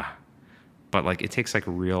 but like it takes like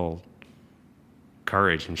real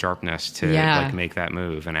courage and sharpness to like make that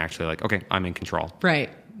move and actually like, okay, I'm in control. Right.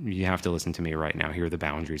 You have to listen to me right now. Here are the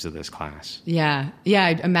boundaries of this class. Yeah. Yeah.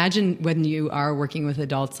 I imagine when you are working with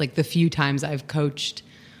adults, like the few times I've coached,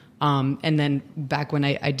 and then back when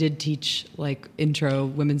I did teach like intro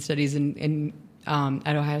women's studies at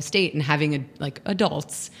Ohio State and having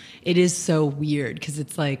adults, it is so weird because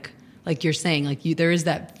it's like you're saying, like there is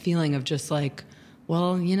that feeling of just like,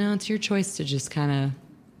 well, it's your choice to just kind of,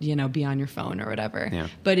 be on your phone or whatever. Yeah.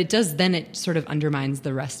 But it sort of undermines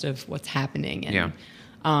the rest of what's happening. And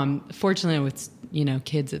fortunately with,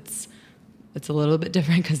 kids, it's a little bit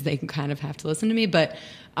different because they can kind of have to listen to me. But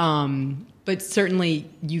certainly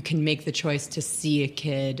you can make the choice to see a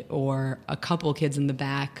kid or a couple kids in the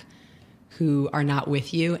back who are not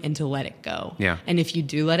with you and to let it go. Yeah. And if you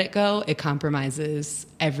do let it go, it compromises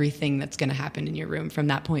everything that's going to happen in your room from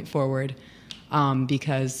that point forward.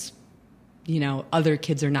 Because other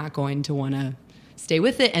kids are not going to want to stay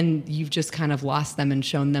with it, and you've just kind of lost them and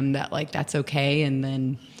shown them that like that's okay, and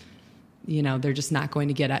then they're just not going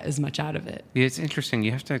to get as much out of it. Yeah, it's interesting.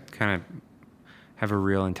 You have to kind of have a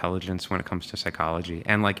real intelligence when it comes to psychology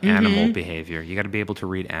and like animal behavior. You got to be able to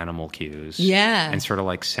read animal cues, and sort of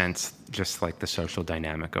like sense just like the social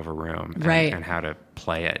dynamic of a room, and how to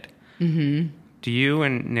play it. Do you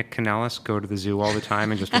and Nick Kanellis go to the zoo all the time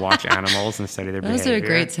and just watch animals and study their behavior? Those are a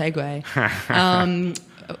great segue.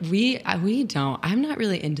 We don't. I'm not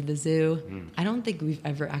really into the zoo. I don't think we've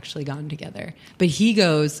ever actually gone together. But he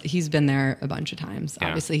goes. He's been there a bunch of times. Yeah.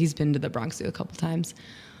 Obviously, he's been to the Bronx Zoo a couple times.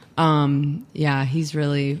 He's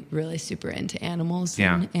really, really super into animals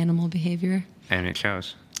and animal behavior. And it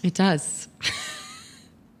shows. It does.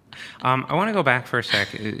 I want to go back for a sec.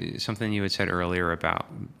 Something you had said earlier about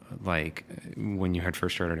like when you had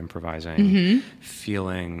first started improvising,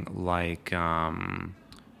 feeling like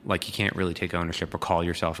you can't really take ownership or call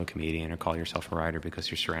yourself a comedian or call yourself a writer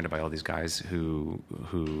because you're surrounded by all these guys who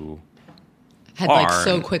had like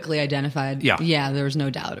so quickly identified. Yeah, there was no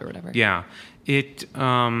doubt or whatever. Yeah, it.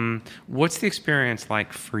 What's the experience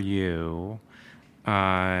like for you?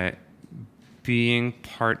 Being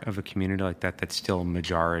part of a community like that that's still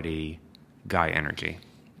majority guy energy.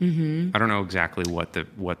 I don't know exactly what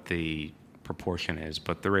the proportion is,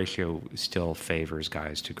 but the ratio still favors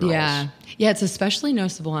guys to girls. Yeah, it's especially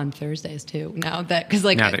noticeable on Thursdays too. Now that because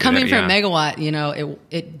coming from Megawatt,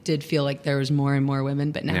 it did feel like there was more and more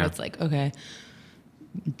women, but now it's like okay,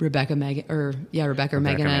 Rebecca, Megan, or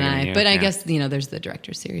Megan and I. But I guess there's the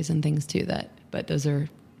director series and things too but those are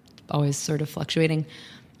always sort of fluctuating.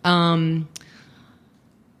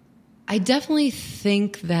 I definitely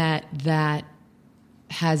think that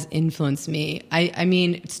has influenced me. I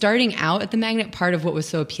mean, starting out at the Magnet, part of what was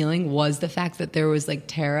so appealing was the fact that there was like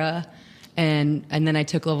Tara, and then I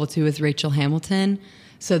took level 2 with Rachel Hamilton.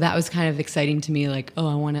 So that was kind of exciting to me. Like,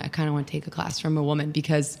 oh, I kind of want to take a class from a woman,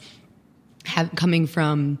 because coming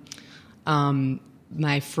from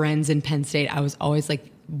my friends in Penn State, I was always like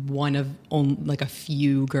one of like a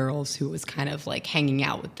few girls who was kind of like hanging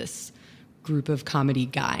out with this group of comedy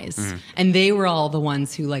guys. And they were all the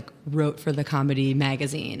ones who like wrote for the comedy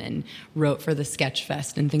magazine and wrote for the Sketch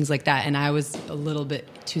Fest and things like that. And I was a little bit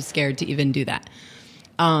too scared to even do that.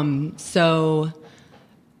 So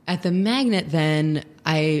at the Magnet, then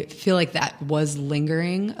I feel like that was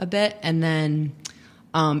lingering a bit. And then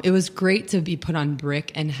it was great to be put on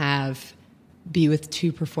Brick and be with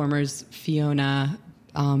 2 performers, Fiona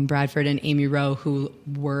Bradford and Amy Rowe, who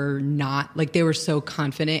were not like, they were so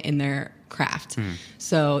confident in their craft.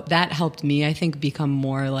 So that helped me, I think, become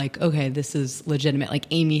more like, okay, this is legitimate. Like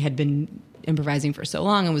Amy had been improvising for so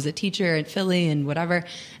long and was a teacher at Philly and whatever.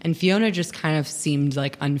 And Fiona just kind of seemed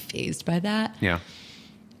like unfazed by that. Yeah.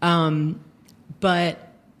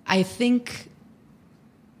 But I think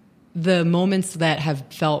the moments that have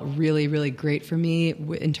felt really, really great for me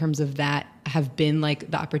in terms of that have been like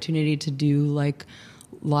the opportunity to do like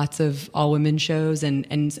lots of all women shows, and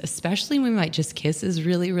especially when We Might Just Kiss is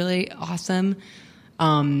really, really awesome,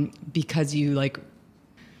 because you like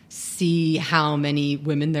see how many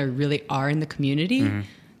women there really are in the community,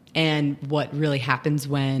 and what really happens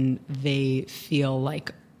when they feel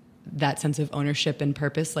like that sense of ownership and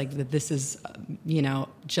purpose, like that this is,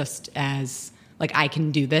 just as like I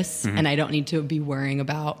can do this, and I don't need to be worrying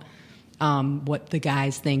about what the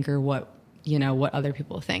guys think or what other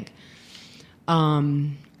people think.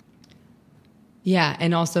 Yeah,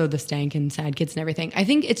 and also the Stank and Sad Kids and everything. I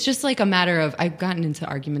think it's just like a matter of, I've gotten into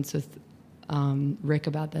arguments with Rick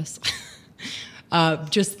about this.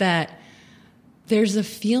 Just that there's a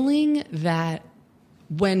feeling that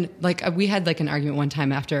when, like, we had like an argument one time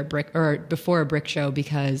before a Brick show,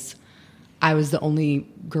 because I was the only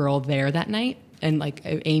girl there that night. And like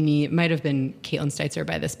Amy, it might have been Caitlin Steitzer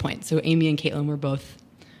by this point. So Amy and Caitlin were both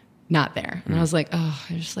not there. And I was like, oh,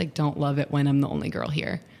 I just like don't love it when I'm the only girl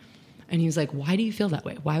here. And he was like, why do you feel that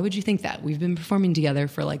way? Why would you think that? We've been performing together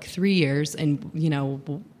for like 3 years, and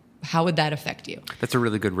how would that affect you? That's a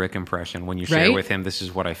really good Rick impression. When you share with him, this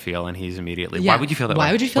is what I feel, and he's immediately, why would you feel that way?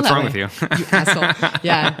 Why would you feel What's that wrong way? with you? You asshole.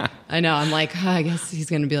 Yeah, I know. I'm like, I guess he's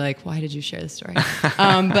going to be like, why did you share this story?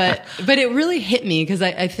 But it really hit me, because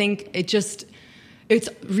I think it's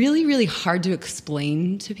really, really hard to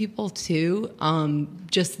explain to people too.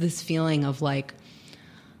 Just this feeling of like,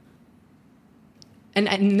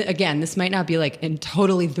 and again, this might not be like in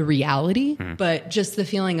totally the reality, but just the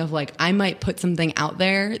feeling of like, I might put something out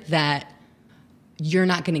there that you're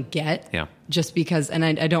not going to get, just because, and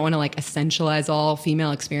I don't want to like essentialize all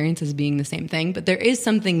female experience as being the same thing, but there is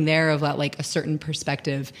something there of that, like a certain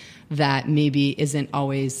perspective that maybe isn't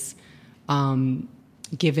always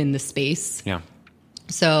given the space. Yeah.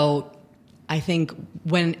 So I think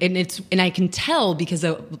and I can tell because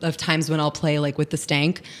of times when I'll play like with the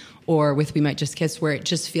Stank or with We Might Just Kiss, where it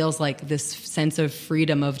just feels like this sense of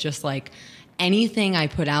freedom of just like anything I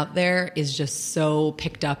put out there is just so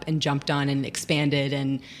picked up and jumped on and expanded,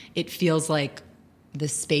 and it feels like the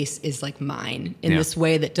space is like mine in this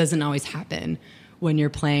way that doesn't always happen when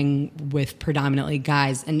you're playing with predominantly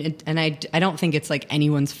guys. And I don't think it's like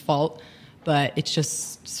anyone's fault, but it's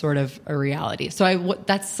just sort of a reality. So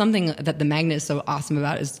that's something that the Magnet is so awesome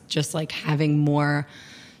about, is just like having more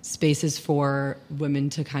spaces for women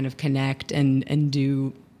to kind of connect and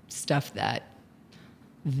do stuff that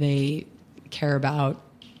they care about.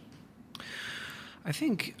 I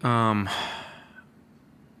think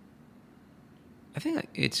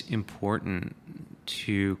it's important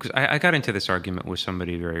to, because I got into this argument with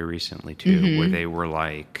somebody very recently too, where they were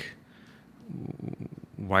like,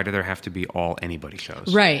 why do there have to be all anybody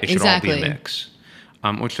shows? Right, it should exactly. all be a mix.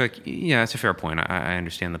 Which, like, yeah, it's a fair point. I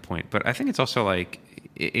understand the point. But I think it's also, like,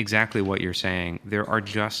 exactly what you're saying. There are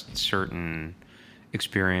just certain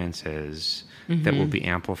experiences that will be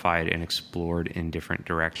amplified and explored in different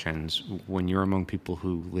directions when you're among people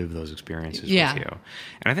who live those experiences with you.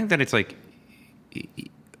 And I think that it's, like,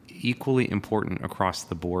 equally important across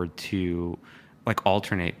the board to, like,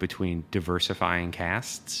 alternate between diversifying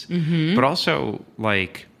casts, but also,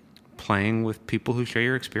 like, playing with people who share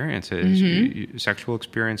your experiences, sexual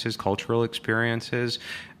experiences, cultural experiences,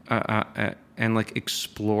 and like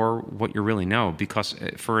explore what you really know. Because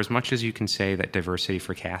for as much as you can say that diversity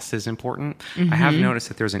for casts is important, I have noticed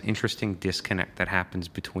that there's an interesting disconnect that happens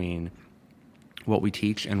between what we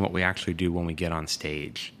teach and what we actually do when we get on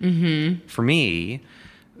stage. Mm-hmm. For me,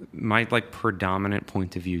 my like predominant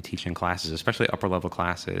point of view teaching classes, especially upper level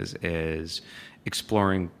classes, is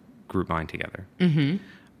exploring group mind together.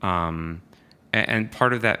 Mm-hmm. And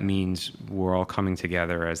part of that means we're all coming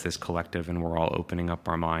together as this collective, and we're all opening up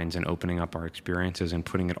our minds and opening up our experiences and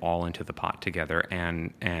putting it all into the pot together,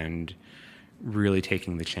 and really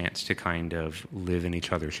taking the chance to kind of live in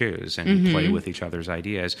each other's shoes and mm-hmm. play with each other's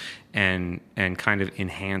ideas and kind of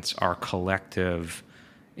enhance our collective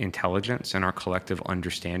intelligence and our collective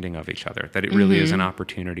understanding of each other. That it really mm-hmm. is an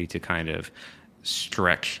opportunity to kind of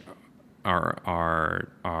stretch our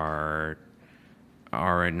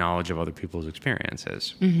knowledge of other people's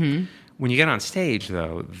experiences. Mm-hmm. When you get on stage,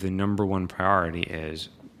 though, the number one priority is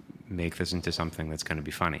make this into something that's going to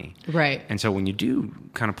be funny. Right. And so when you do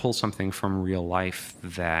kind of pull something from real life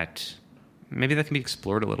that maybe that can be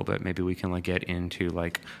explored a little bit, maybe we can like get into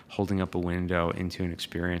like holding up a window into an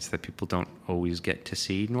experience that people don't always get to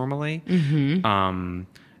see normally. Mm-hmm.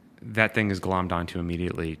 That thing is glommed onto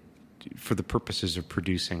immediately for the purposes of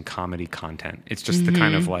producing comedy content. It's just mm-hmm. the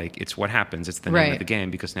kind of like, it's what happens. It's the name right. of the game,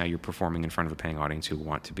 because now you're performing in front of a paying audience who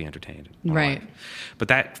want to be entertained. Right.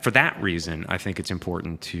 But for that reason, I think it's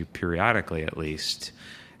important to periodically at least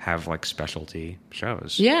have like specialty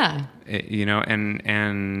shows. Yeah.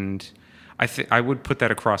 And I would put that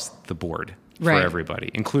across the board for right. everybody,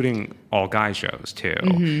 including all guy shows too.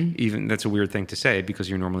 Mm-hmm. Even that's a weird thing to say, because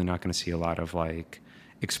you're normally not going to see a lot of like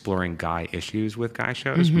exploring guy issues with guy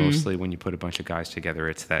shows. Mm-hmm. Mostly when you put a bunch of guys together,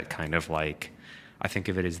 it's that kind of like, I think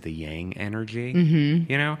of it as the yang energy,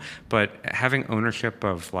 mm-hmm. But having ownership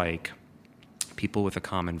of like people with a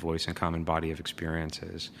common voice and common body of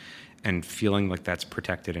experiences and feeling like that's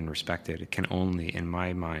protected and respected, it can only, in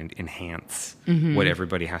my mind, enhance mm-hmm. what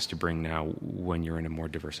everybody has to bring now when you're in a more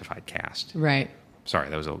diversified cast. Right. Sorry,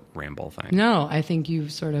 that was a ramble thing. No, I think you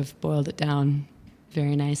sort of boiled it down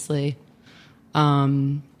very nicely.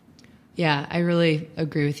 Yeah, I really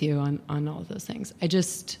agree with you on all of those things. I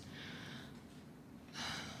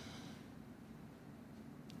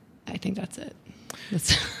think that's it.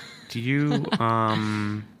 Do you,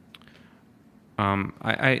 I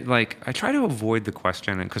try to avoid the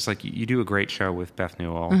question, because like you do a great show with Beth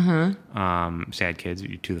Newell, Sad Kids.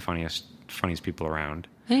 You're two of the funniest people around.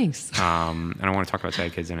 Thanks. And I want to talk about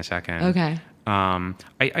Sad Kids in a second. Okay.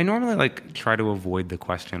 I normally like try to avoid the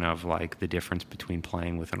question of like the difference between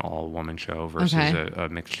playing with an all-woman show versus a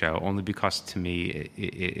mixed show, only because to me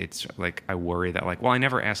it's like I worry that like, well, I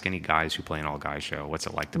never ask any guys who play an all-guy show what's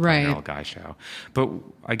it like to play an all-guy show. But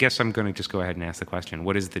I guess I'm going to just go ahead and ask the question: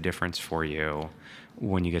 what is the difference for you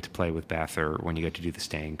when you get to play with Beth, or when you get to do the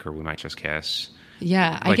Stank, or We Might Just Kiss?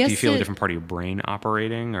 Yeah, like, I guess. Do you feel a different part of your brain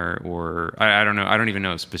operating, or I don't know. I don't even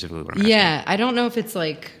know specifically what I'm asking. Yeah, I don't know if it's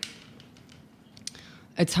like.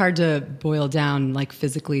 It's hard to boil down like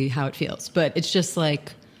physically how it feels, but it's just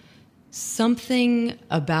like something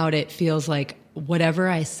about it feels like whatever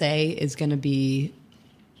I say is going to be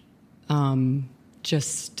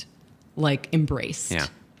just like embraced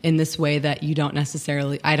in this way that I don't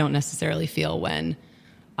necessarily feel when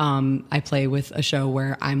I play with a show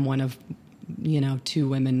where I'm one of, two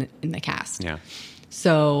women in the cast. Yeah.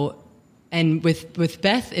 So, and with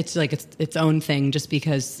Beth, it's like its own thing, just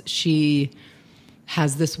because she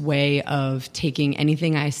has this way of taking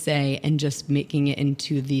anything I say and just making it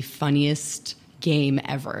into the funniest game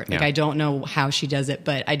ever. Like, I don't know how she does it,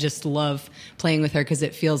 but I just love playing with her because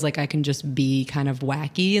it feels like I can just be kind of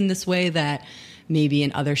wacky in this way that maybe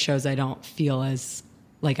in other shows I don't feel as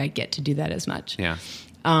like I get to do that as much. Yeah.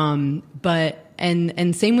 But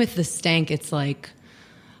same with the Stank, it's like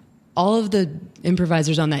all of the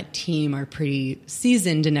improvisers on that team are pretty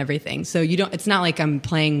seasoned and everything. So it's not like I'm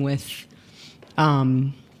playing with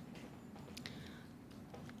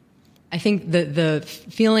I think the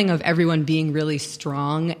feeling of everyone being really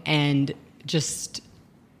strong and just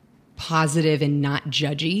positive and not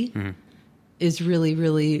judgy is really,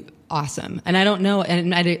 really awesome. And I don't know,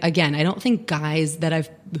 and I don't think guys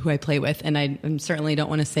who I play with, and I certainly don't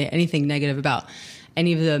want to say anything negative about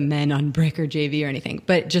any of the men on Brick or JV or anything,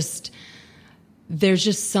 but just there's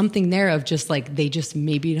just something there of just like they just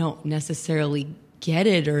maybe don't necessarily get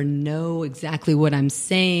it or know exactly what I'm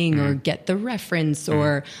saying or get the reference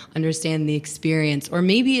or understand the experience. Or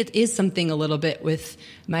maybe it is something a little bit with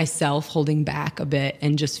myself holding back a bit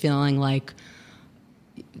and just feeling like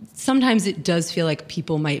sometimes it does feel like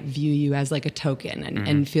people might view you as like a token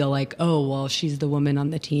and feel like, oh, well, she's the woman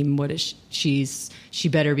on the team. What is she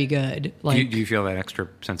better be good. Like, do you feel that extra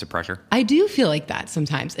sense of pressure? I do feel like that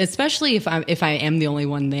sometimes, especially if I am the only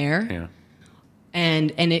one there. Yeah.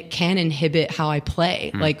 And it can inhibit how I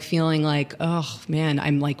play, like feeling like, oh man,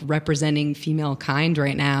 I'm like representing female kind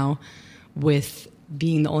right now with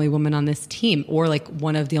being the only woman on this team, or like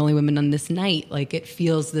one of the only women on this night. Like it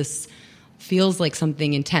feels like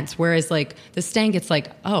something intense. Whereas like the Stank, it's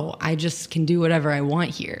like, oh, I just can do whatever I want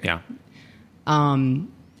here. Yeah. And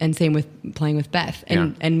same with playing with Beth.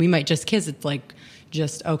 And we might just kiss. It's like,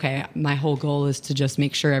 just, okay, my whole goal is to just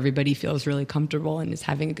make sure everybody feels really comfortable and is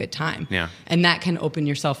having a good time. Yeah. And that can open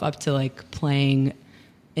yourself up to like playing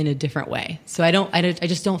in a different way. So I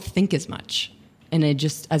just don't think as much. And I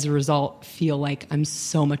just, as a result, feel like I'm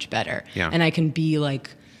so much better. Yeah. And I can be like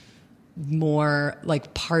more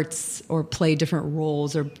like parts or play different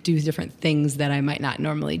roles or do different things that I might not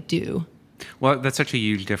normally do. Well, that's such a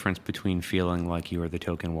huge difference between feeling like you are the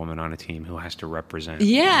token woman on a team who has to represent.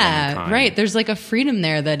 Yeah, womankind. right. There's like a freedom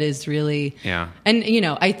there that is really. Yeah. And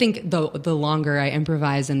I think the longer I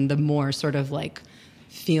improvise and the more sort of like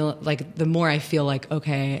the more I feel like,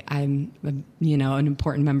 okay, I'm an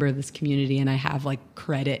important member of this community and I have like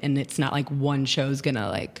credit, and it's not like one show's gonna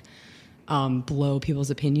like blow people's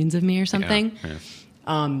opinions of me or something.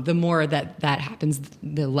 Yeah. The more that happens,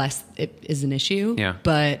 the less it is an issue. Yeah.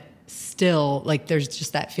 But still, like, there's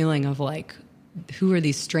just that feeling of like, who are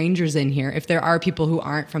these strangers in here? If there are people who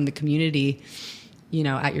aren't from the community,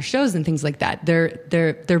 at your shows and things like that,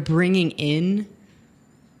 they're bringing in,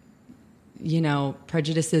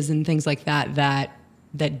 prejudices and things like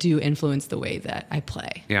that do influence the way that I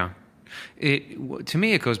play. Yeah. To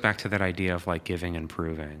me, it goes back to that idea of like giving and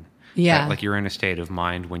proving. Yeah. That, like, you're in a state of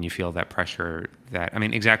mind when you feel that pressure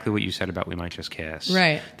exactly what you said about we might just kiss.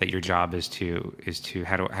 Right. That your job is to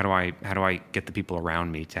how do I get the people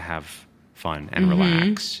around me to have fun and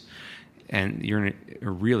relax. And you're in a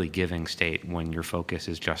really giving state when your focus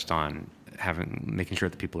is just on making sure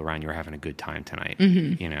that the people around you are having a good time tonight.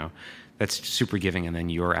 That's super giving, and then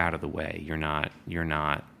you're out of the way. You're not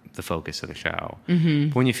the focus of the show.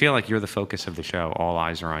 But when you feel like you're the focus of the show, all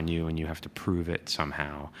eyes are on you and you have to prove it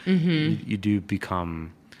somehow, you do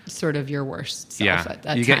become sort of your worst self at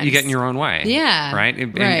times. You get in your own way. Yeah. Right?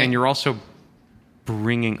 And you're also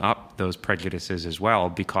bringing up those prejudices as well,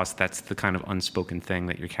 because that's the kind of unspoken thing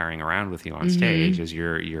that you're carrying around with you on stage, as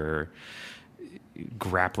you're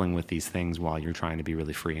grappling with these things while you're trying to be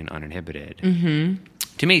really free and uninhibited.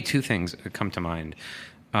 To me, two things come to mind.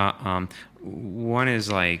 One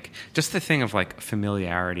is like just the thing of like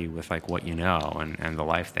familiarity with like what you know and the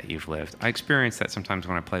life that you've lived. I experience that sometimes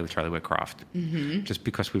when I play with Charlie Whitcroft, just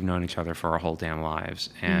because we've known each other for our whole damn lives.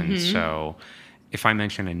 And so if I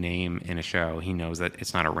mention a name in a show, he knows that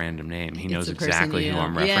it's not a random name. He knows exactly who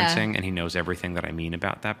I'm referencing, and he knows everything that I mean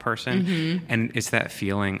about that person. And it's that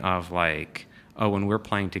feeling of like, oh, when we're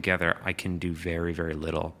playing together, I can do very, very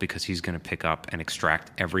little because he's going to pick up and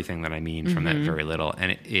extract everything that I mean from that very little.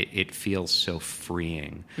 And it feels so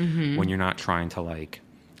freeing when you're not trying to like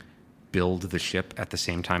build the ship at the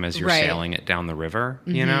same time as you're sailing it down the river,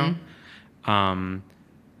 you know?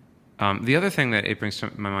 The other thing that it brings to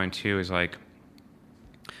my mind too is like,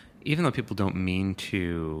 even though people don't mean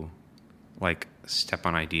to like step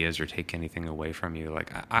on ideas or take anything away from you,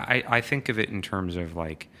 like I think of it in terms of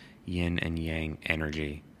like yin and yang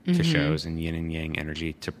energy to shows and yin and yang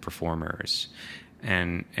energy to performers,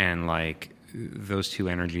 and like those two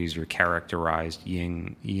energies are characterized.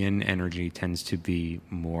 Yin energy tends to be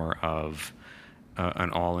more of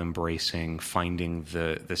an all-embracing, finding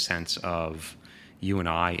the sense of you and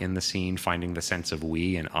I in the scene, finding the sense of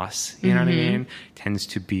we and us, you know what I mean? Tends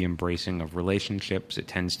to be embracing of relationships. It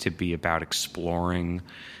tends to be about exploring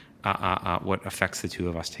what affects the two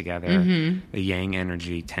of us together. The yang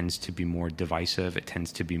energy tends to be more divisive. It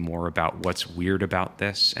tends to be more about what's weird about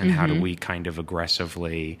this and how do we kind of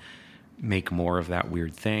aggressively make more of that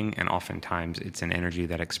weird thing. And oftentimes it's an energy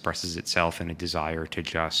that expresses itself in a desire to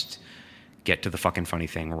just get to the fucking funny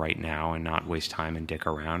thing right now and not waste time and dick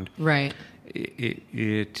around. Right.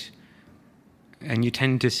 And you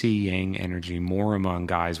tend to see yang energy more among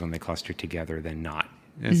guys when they cluster together than not.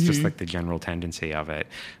 It's just like the general tendency of it.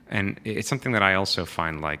 And it's something that I also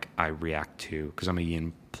find like I react to because I'm a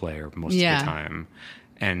yin player most of the time.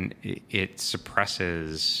 And it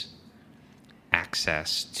suppresses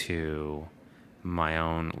access to my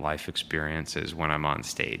own life experiences when I'm on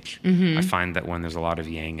stage. I find that when there's a lot of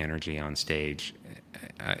yang energy on stage,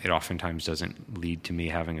 it oftentimes doesn't lead to me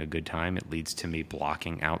having a good time. It leads to me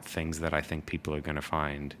blocking out things that I think people are going to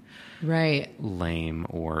find lame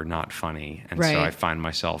or not funny. And so I find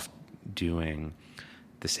myself doing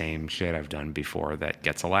the same shit I've done before that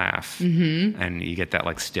gets a laugh. And you get that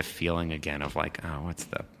like stiff feeling again of like, oh, what's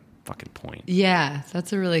the fucking point? Yeah,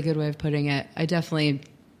 that's a really good way of putting it. I definitely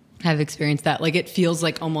have experienced that. Like, it feels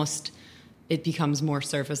like almost it becomes more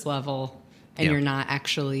surface level, and you're not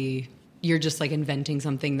actually, you're just like inventing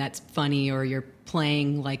something that's funny, or you're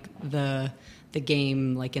playing like the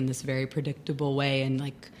game like in this very predictable way, and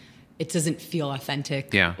like it doesn't feel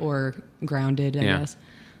authentic or grounded, I guess.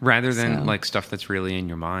 Rather than like stuff that's really in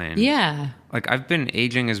your mind. Yeah. Like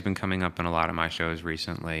aging has been coming up in a lot of my shows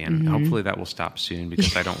recently, and hopefully that will stop soon,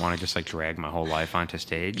 because I don't want to just like drag my whole life onto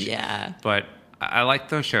stage. Yeah. But I like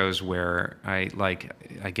those shows where I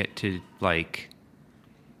get to like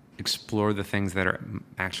explore the things that are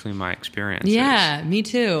actually my experiences. Yeah, me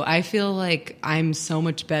too. I feel like I'm so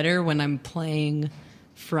much better when I'm playing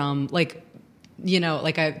from like, you know,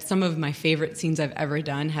 like some of my favorite scenes I've ever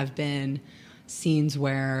done have been scenes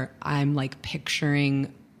where I'm like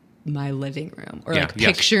picturing my living room, or like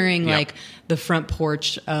picturing like the front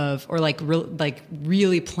porch of, or like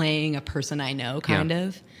really playing a person I know kind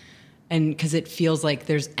of. And because it feels like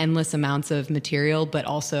there's endless amounts of material, but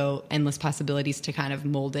also endless possibilities to kind of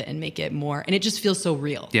mold it and make it more. And it just feels so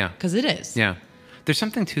real. Yeah. Because it is. Yeah. There's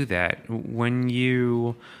something to that. When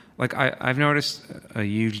you, like, I've noticed a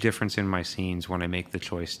huge difference in my scenes when I make the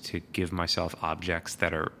choice to give myself objects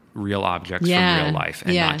that are real objects from real life,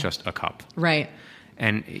 and not just a cup. Right.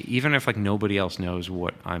 And even if like nobody else knows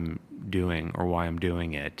what I'm doing or why I'm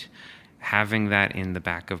doing it, having that in the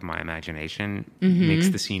back of my imagination makes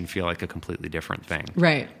the scene feel like a completely different thing.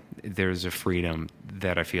 Right. There's a freedom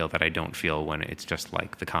that I feel that I don't feel when it's just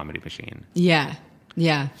like the comedy machine. Yeah.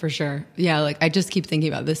 Yeah, for sure. Yeah, like I just keep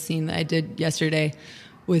thinking about this scene that I did yesterday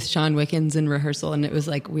with Sean Wickens in rehearsal, and it was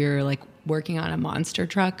like we were like working on a monster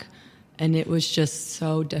truck, and it was just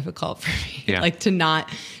so difficult for me like to not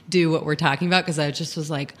do what we're talking about, because I just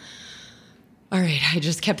was like, all right, I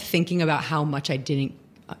just kept thinking about how much I didn't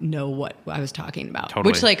know what I was talking about.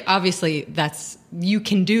 Totally. Which, like, obviously that's, you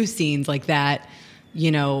can do scenes like that, you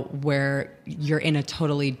know, where you're in a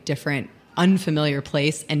totally different, unfamiliar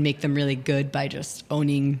place and make them really good by just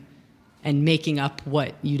owning and making up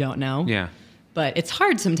what you don't know. Yeah. But it's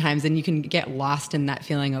hard sometimes, and you can get lost in that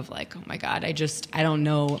feeling of like, oh my God, I don't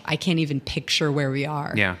know. I can't even picture where we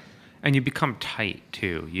are. Yeah. And you become tight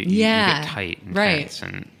too. You get tight and tense,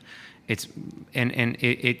 and it's, and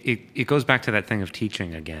it goes back to that thing of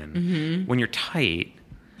teaching again. When you're tight,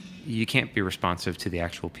 you can't be responsive to the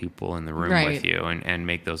actual people in the room with you and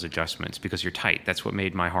make those adjustments, because you're tight. That's what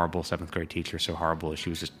made my horrible 7th grade teacher so horrible, is she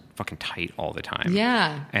was just fucking tight all the time.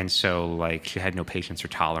 Yeah. And so like she had no patience or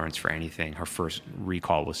tolerance for anything. Her first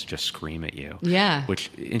recall was to just scream at you. Yeah.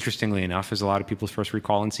 Which, interestingly enough, is a lot of people's first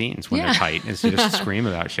recall in scenes when they're tight, is to just scream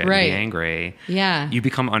about shit and be angry. Yeah. You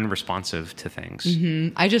become unresponsive to things.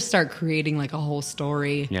 I just start creating like a whole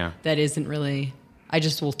story that isn't really, I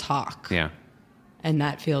just will talk. Yeah. And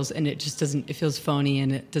that feels, and it just doesn't, it feels phony,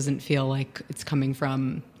 and it doesn't feel like it's coming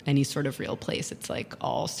from any sort of real place. It's like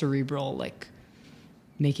all cerebral, like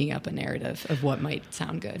making up a narrative of what might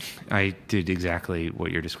sound good. I did exactly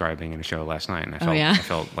what you're describing in a show last night, and I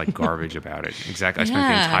felt like garbage about it. Exactly. I spent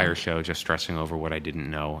the entire show just stressing over what I didn't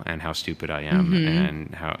know and how stupid I am,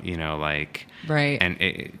 and how, you know, like,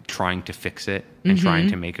 and trying to fix it and trying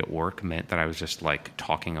to make it work meant that I was just like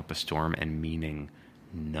talking up a storm and meaning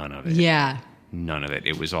none of it. Yeah. None of it.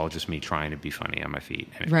 It was all just me trying to be funny on my feet,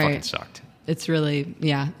 and it fucking sucked. It's really,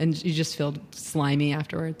 and you just feel slimy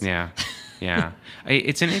afterwards. Yeah.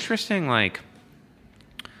 It's an interesting, like,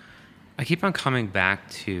 I keep on coming back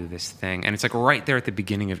to this thing, and it's like right there at the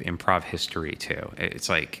beginning of improv history too. It's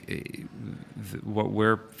like what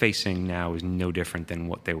we're facing now is no different than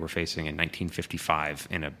what they were facing in 1955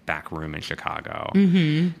 in a back room in Chicago.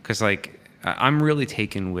 Because like I'm really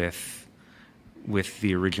taken with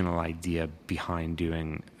the original idea behind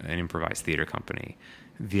doing an improvised theater company.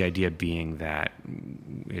 The idea being that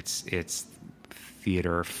it's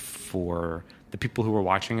theater for the people who are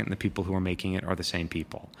watching it, and the people who are making it are the same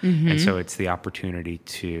people. And so it's the opportunity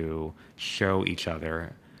to show each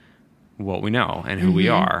other what we know and who we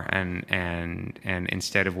are, and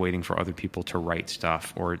instead of waiting for other people to write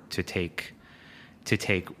stuff or to take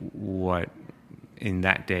what in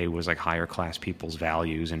that day was like higher class people's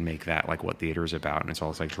values and make that like what theater is about, and it's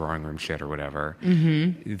all this like drawing room shit or whatever.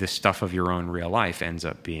 The stuff of your own real life ends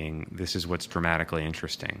up being, this is what's dramatically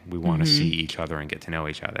interesting. We want to see each other and get to know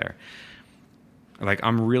each other. Like,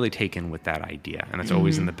 I'm really taken with that idea, and it's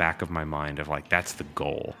always in the back of my mind of like, that's the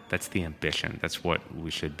goal, that's the ambition, that's what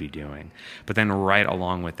we should be doing. But then right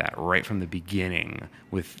along with that, right from the beginning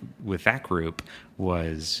with that group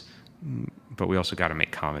was, but we also got to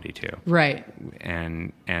make comedy too. Right.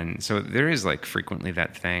 And so there is like frequently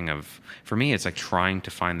that thing of, for me, it's like trying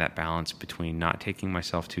to find that balance between not taking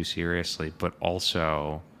myself too seriously, but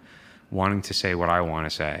also wanting to say what I want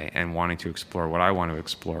to say and wanting to explore what I want to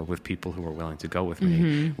explore with people who are willing to go with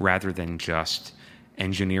me, rather than just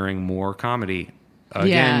engineering more comedy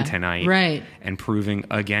again tonight, right, and proving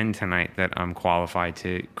again tonight that I'm qualified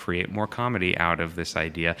to create more comedy out of this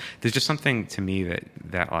idea. There's just something to me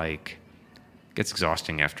that like gets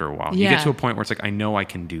exhausting after a while. You get to a point where it's like, I know I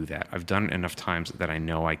can do that. I've done it enough times that I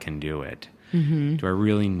know I can do it. Do I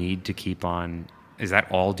really need to keep on? Is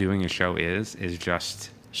that all doing a show is just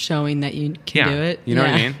showing that you can do it? You know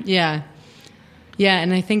what I mean? Yeah. Yeah.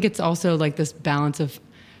 And I think it's also like this balance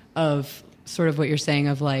of sort of what you're saying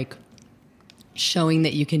of like showing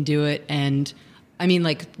that you can do it. And I mean,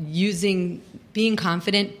 like being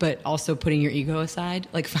confident, but also putting your ego aside,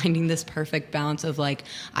 like finding this perfect balance of like,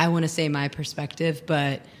 I want to say my perspective,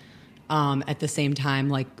 but at the same time,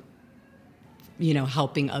 like, you know,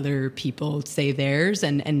 helping other people say theirs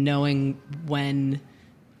and knowing when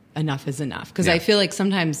enough is enough. Because I feel like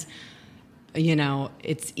sometimes, you know,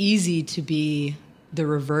 it's easy to be the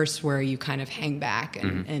reverse where you kind of hang back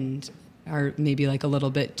and are maybe like a little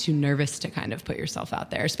bit too nervous to kind of put yourself out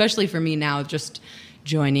there. Especially for me now, just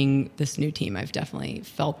joining this new team, I've definitely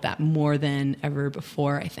felt that more than ever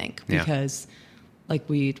before, I think. Because like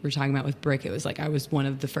we were talking about with Brick, it was like I was one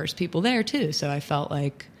of the first people there too. So I felt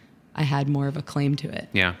like I had more of a claim to it.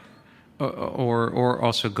 Yeah. Or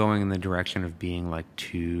also going in the direction of being like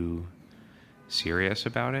too serious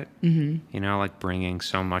about it. You know, like bringing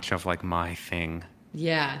so much of like my thing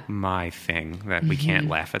that we can't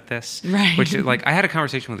laugh at this. Right. Which like I had a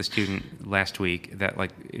conversation with a student last week that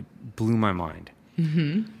like it blew my mind.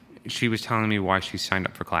 She was telling me why she signed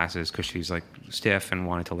up for classes because she's like stiff and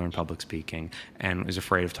wanted to learn public speaking and was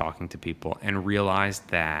afraid of talking to people, and realized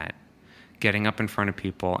that getting up in front of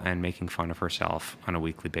people and making fun of herself on a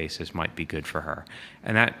weekly basis might be good for her.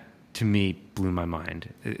 And that, to me, blew my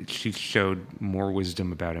mind. She showed more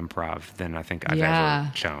wisdom about improv than I think I've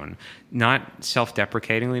ever shown. Not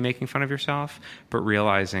self-deprecatingly making fun of yourself, but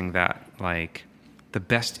realizing that, like, the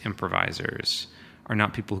best improvisers are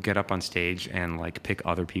not people who get up on stage and, like, pick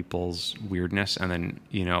other people's weirdness and then,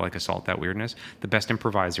 you know, like, assault that weirdness. The best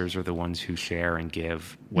improvisers are the ones who share and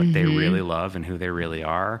give what they really love and who they really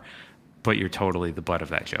are. But you're totally the butt of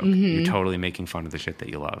that joke. You're totally making fun of the shit that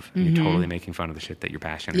you love. You're totally making fun of the shit that you're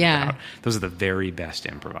passionate about. Those are the very best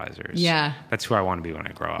improvisers. Yeah. That's who I want to be when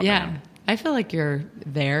I grow up. Yeah. I feel like you're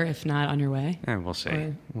there, if not on your way. Yeah, we'll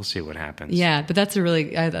see. We'll see what happens. Yeah, but that's I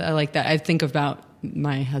like that. I think about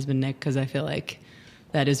my husband, Nick, because I feel like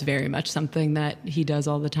that is very much something that he does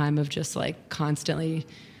all the time, of just like constantly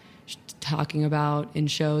talking about in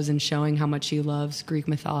shows and showing how much he loves Greek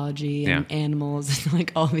mythology and animals and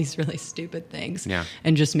like all these really stupid things,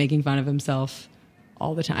 and just making fun of himself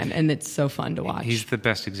all the time. And it's so fun to watch. He's the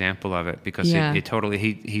best example of it because it totally,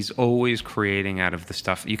 he's always creating out of the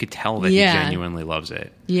stuff. You could tell that he genuinely loves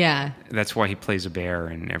it. Yeah. That's why he plays a bear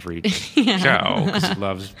in every show, because he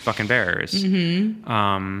loves fucking bears.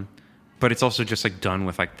 But it's also just like done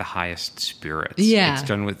with like the highest spirits. Yeah. It's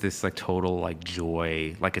done with this like total like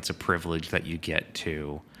joy, like it's a privilege that you get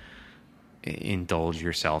to indulge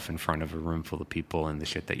yourself in front of a room full of people in the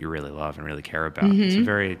shit that you really love and really care about. It's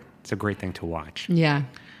a great thing to watch. Yeah.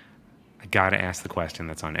 I got to ask the question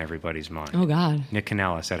that's on everybody's mind. Oh God. Nick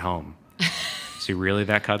Kanellis at home. Is he really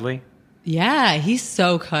that cuddly? Yeah, he's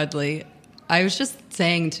so cuddly. I was just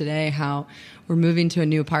saying today how we're moving to a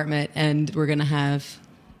new apartment and we're going to have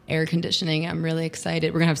air conditioning. I'm really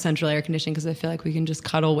excited. We're going to have central air conditioning because I feel like we can just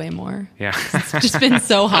cuddle way more. Yeah. It's just been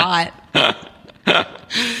so hot.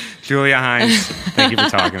 Julia Hines, thank you for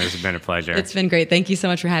talking. This has been a pleasure. It's been great. Thank you so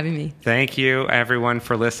much for having me. Thank you, everyone,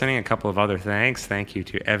 for listening. A couple of other thanks. Thank you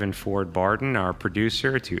to Evan Ford Barden, our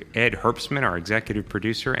producer, to Ed Herbstman, our executive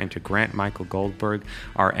producer, and to Grant Michael Goldberg,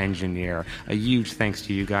 our engineer. A huge thanks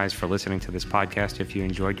to you guys for listening to this podcast. If you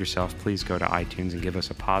enjoyed yourself, please go to iTunes and give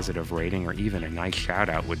us a positive rating, or even a nice shout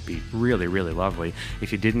out would be really, really lovely.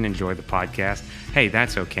 If you didn't enjoy the podcast, hey,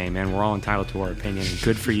 that's okay, man. We're all entitled to our opinion, and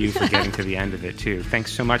good for you for getting to the end of it, too.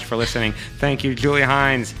 Thanks so much for listening. Thank you, Julia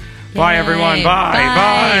Hines. Bye, everyone.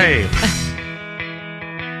 Bye.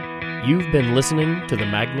 You've been listening to the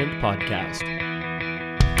Magnet Podcast.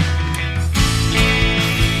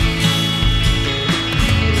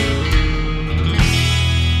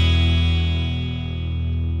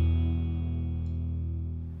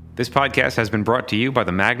 This podcast has been brought to you by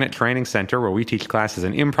the Magnet Training Center, where we teach classes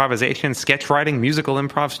in improvisation, sketch writing, musical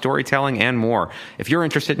improv, storytelling, and more. If you're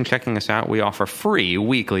interested in checking us out, we offer free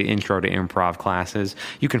weekly intro to improv classes.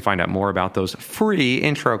 You can find out more about those free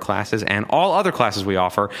intro classes and all other classes we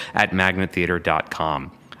offer at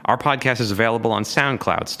magnettheater.com. Our podcast is available on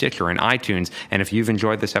SoundCloud, Stitcher, and iTunes. And if you've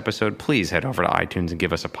enjoyed this episode, please head over to iTunes and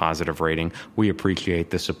give us a positive rating. We appreciate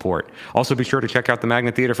the support. Also, be sure to check out the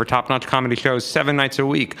Magnet Theater for top-notch comedy shows 7 nights a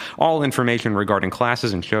week. All information regarding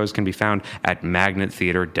classes and shows can be found at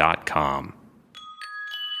magnettheater.com.